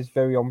service is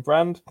very on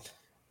brand.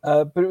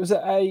 But it was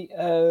at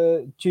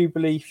a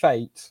Jubilee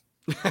Fete.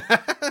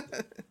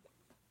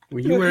 Were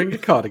you wearing a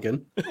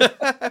cardigan?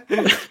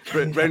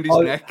 Round his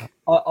neck.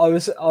 I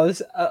was at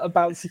a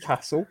bouncy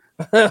castle.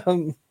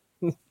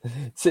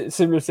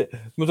 Similar to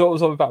my daughter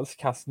was on a bouncy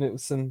castle, and it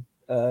was some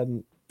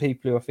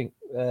people who I think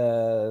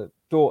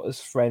daughter's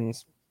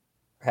friends'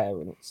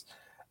 parents,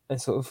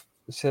 and sort of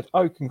said,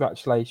 "Oh,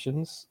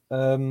 congratulations! Hey, how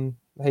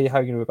are you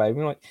going to have a baby?"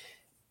 I'm like,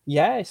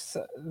 "Yes."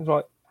 I'm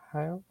like,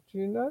 how do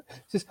you know?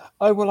 She says,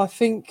 "Oh, well, I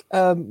think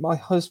my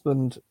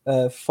husband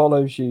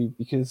follows you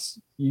because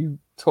you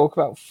talk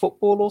about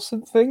football or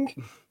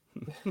something."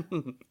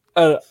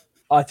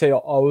 I tell you,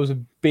 I was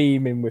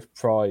beaming with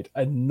pride,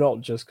 and not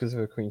just because of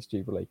a Queen's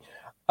Jubilee.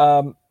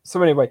 So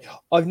anyway,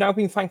 I've now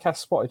been Fancast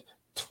spotted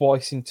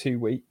twice in 2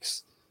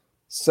 weeks.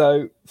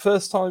 So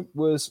first time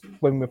was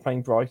when we were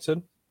playing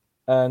Brighton,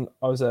 and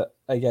I was at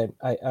again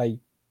a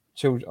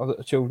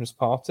children's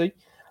party.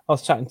 I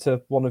was chatting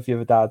to one of the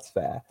other dads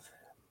there,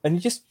 and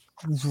he just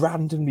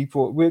randomly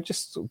brought. We were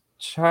just sort of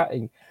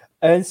chatting,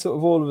 and sort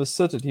of all of a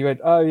sudden he went,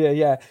 "Oh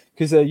yeah,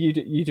 because you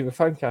do a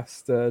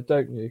Fancast,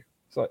 don't you?"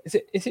 It's like,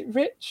 is it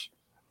Rich?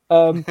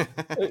 I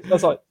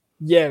was like,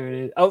 "Yeah, it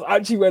is." I was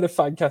actually wearing a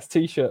Fancast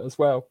t-shirt as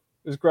well.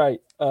 It was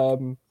great.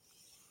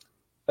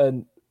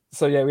 And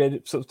so yeah, we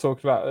ended up sort of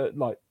talking about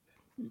like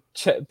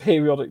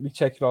periodically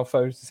checking our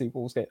phones to see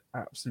balls get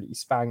absolutely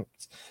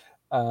spanked,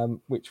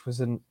 which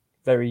wasn't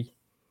very,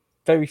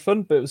 very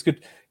fun, but it was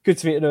good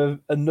to meet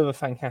another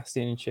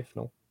Fancastian in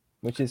Chifnall,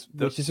 which is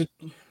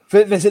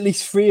there's at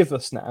least 3 of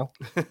us now.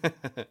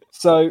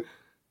 So,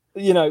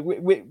 you know,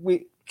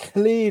 we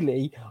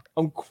clearly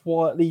I'm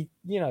quietly,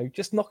 you know,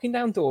 just knocking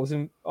down doors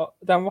and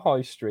down the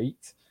high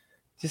street,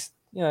 just,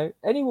 you know,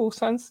 any Wolves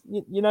fans,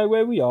 you know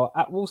where we are,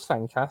 at Wolves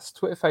Fancast,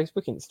 Twitter,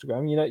 Facebook,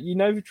 Instagram. You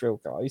know the drill,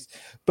 guys.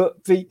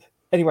 But the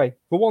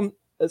one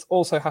that's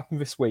also happened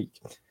this week.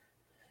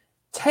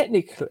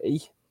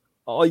 Technically,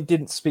 I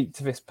didn't speak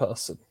to this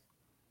person,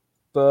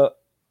 but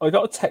I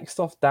got a text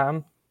off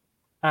Dan,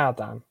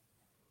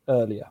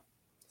 earlier,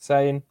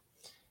 saying,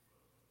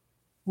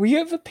 "Were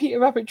you at the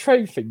Peter Rabbit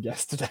train thing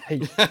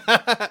yesterday?"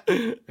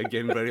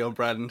 Again, very on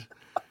brand.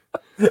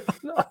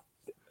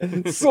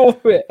 Saw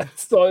it.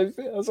 I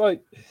was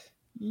like,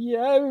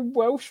 "Yeah, in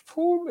Welsh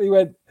Paul." He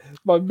went,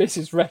 "My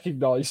missus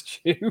recognised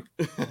you."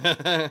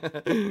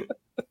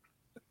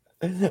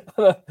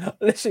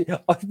 Literally,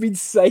 I've been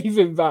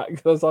saving that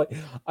because I was like,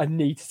 I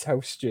need to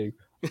tell Stu.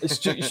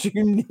 Stu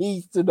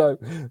needs to know.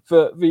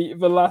 But the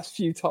last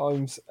few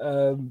times,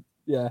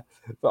 that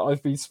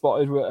I've been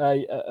spotted with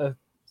a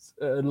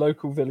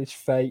local village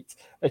fete,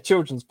 a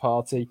children's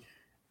party,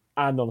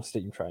 and on a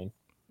steam train.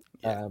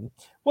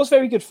 Was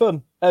very good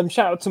fun.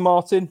 Shout out to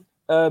Martin,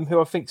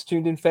 who I think's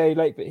tuned in fairly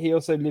late, but he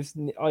also lives.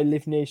 I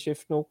live near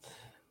Shifnal.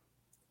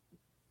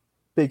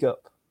 Big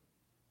up.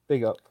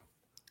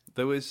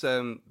 There was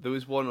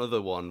one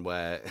other one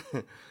where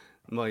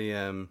my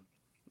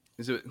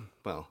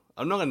well,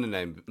 I'm not going to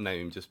name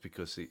him just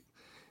because he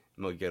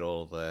might get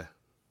all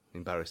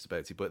embarrassed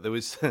about it. But there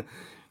was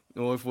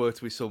I've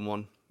worked with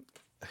someone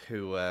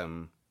who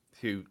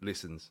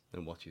listens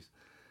and watches,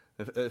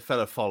 a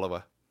fellow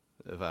follower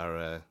of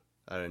our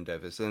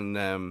endeavours,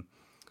 and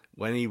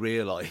when he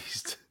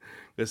realised,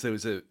 because there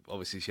was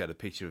obviously she had a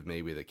picture of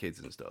me with her kids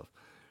and stuff,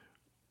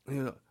 and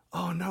he was like,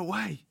 "Oh, no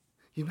way,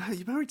 you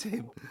married to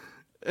him."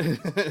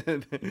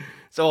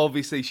 So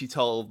obviously she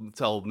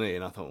told me,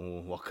 and I thought,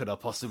 well, what could I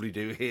possibly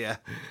do here?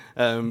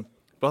 But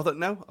I thought,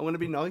 no, I want to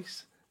be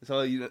nice.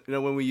 So you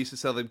know when we used to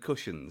sell them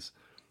cushions,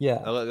 I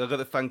got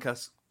the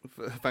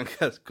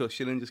Fancast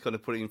cushion and just kind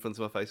of put it in front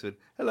of my face and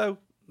hello,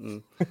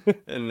 and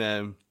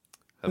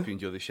hope you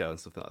enjoy the show and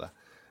stuff like that.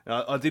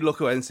 I did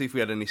look away and see if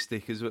we had any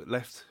stickers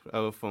left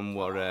from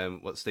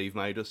what Steve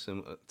made us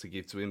to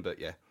give to him, but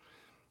yeah,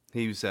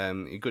 he was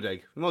a good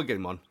egg. We might get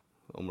him on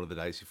one of the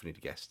days if we need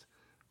a guest.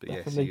 But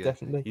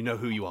definitely. You know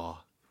who you are.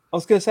 I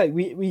was going to say,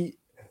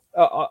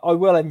 I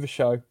will end the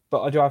show,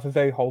 but I do have a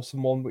very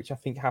wholesome one, which I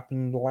think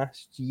happened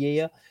last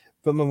year.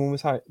 But my mum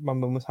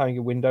was having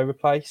a window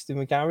replaced in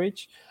the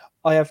garage.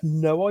 I have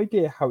no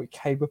idea how it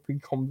came up in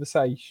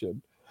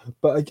conversation,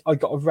 but I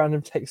got a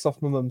random text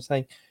off my mum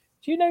saying,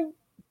 do you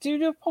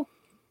do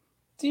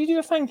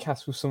a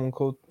Fancast with someone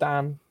called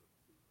Dan?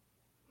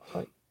 I was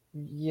like,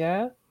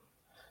 yeah.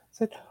 I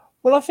said,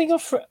 well, I think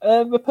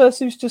the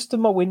person who's just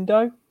in my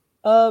window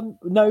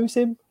knows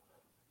him.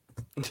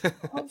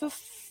 What the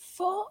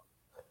fuck?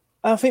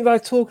 I think they were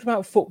talking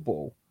about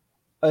football,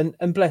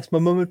 and bless my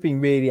mum had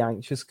been really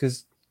anxious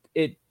because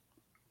we're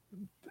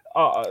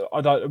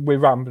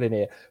rambling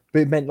here,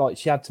 but it meant like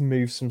she had to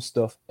move some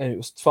stuff, and it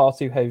was far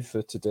too heavy for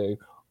her to do.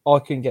 I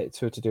couldn't get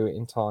to her to do it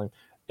in time,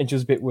 and she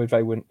was a bit worried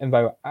they wouldn't. And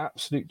they were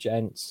absolute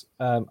gents.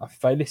 If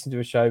they listened to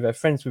the show, they're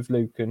friends with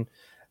Luke and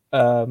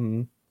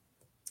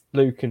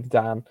Luke and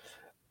Dan,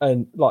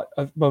 and like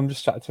Mum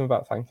just chatted to him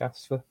about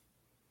Fancast for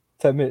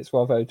 10 minutes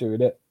while they were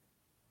doing it.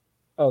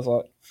 I was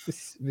like,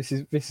 this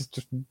is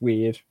just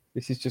weird.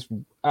 This is just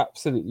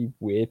absolutely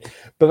weird.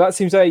 But that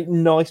seems a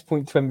nice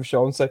point to end the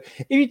show on. So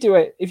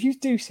if you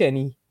do see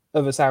any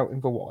of us out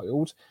in the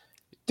wild,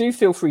 do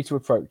feel free to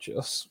approach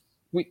us.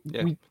 We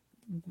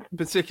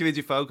particularly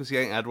Defoe, because he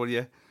ain't had one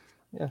yet.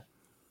 Yeah.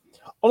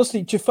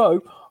 Honestly,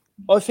 Defoe,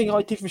 I think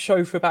I did the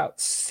show for about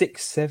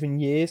 6-7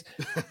 years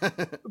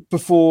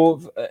before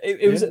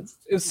it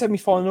was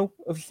semi-final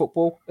of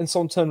football, and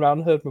someone turned around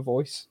and heard my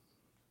voice.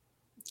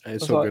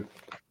 It's all good.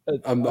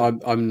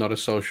 I'm not a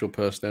social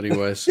person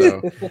anyway,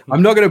 so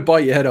I'm not going to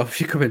bite your head off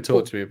if you come and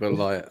talk to me. But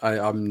like,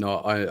 I'm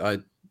not. I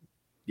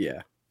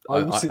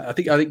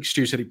think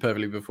Stu said it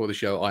perfectly before the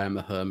show. I am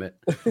a hermit.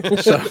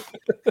 So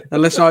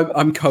unless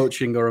I'm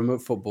coaching or I'm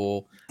at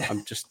football,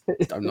 I'm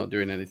not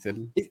doing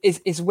anything.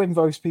 It's when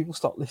those people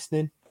start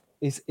listening.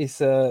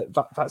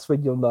 That's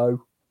when you'll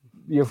know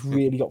you've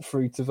really got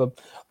through to them.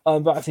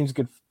 But that seems a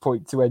good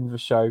point to end the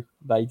show,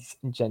 ladies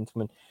and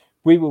gentlemen.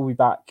 We will be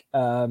back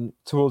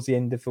towards the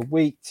end of the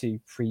week to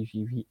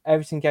preview the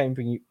Everton game,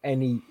 bring you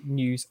any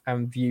news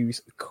and views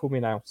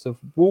coming out of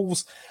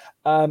Wolves.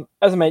 As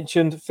I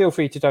mentioned, feel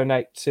free to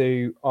donate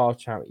to our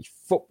charity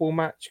football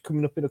match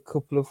coming up in a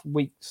couple of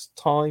weeks'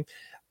 time.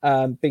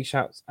 Big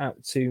shouts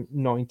out to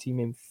 90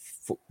 Min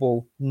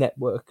Football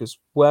Network as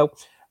well.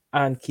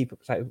 And keep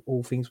up to date with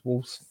all things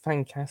Wolves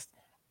Fancast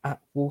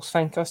at Wolves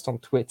Fancast on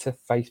Twitter,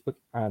 Facebook,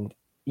 and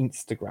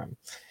Instagram.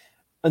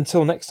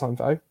 Until next time,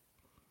 though,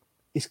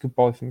 it's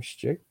goodbye from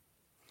Stu.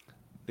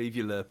 Leave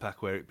your Lurpak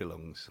where it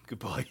belongs.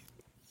 Goodbye.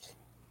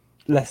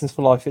 Lessons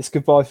for life. It's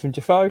goodbye from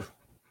Defoe.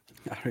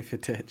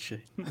 Arrivederci.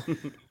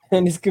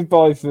 And it's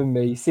goodbye from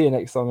me. See you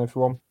next time,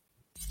 everyone.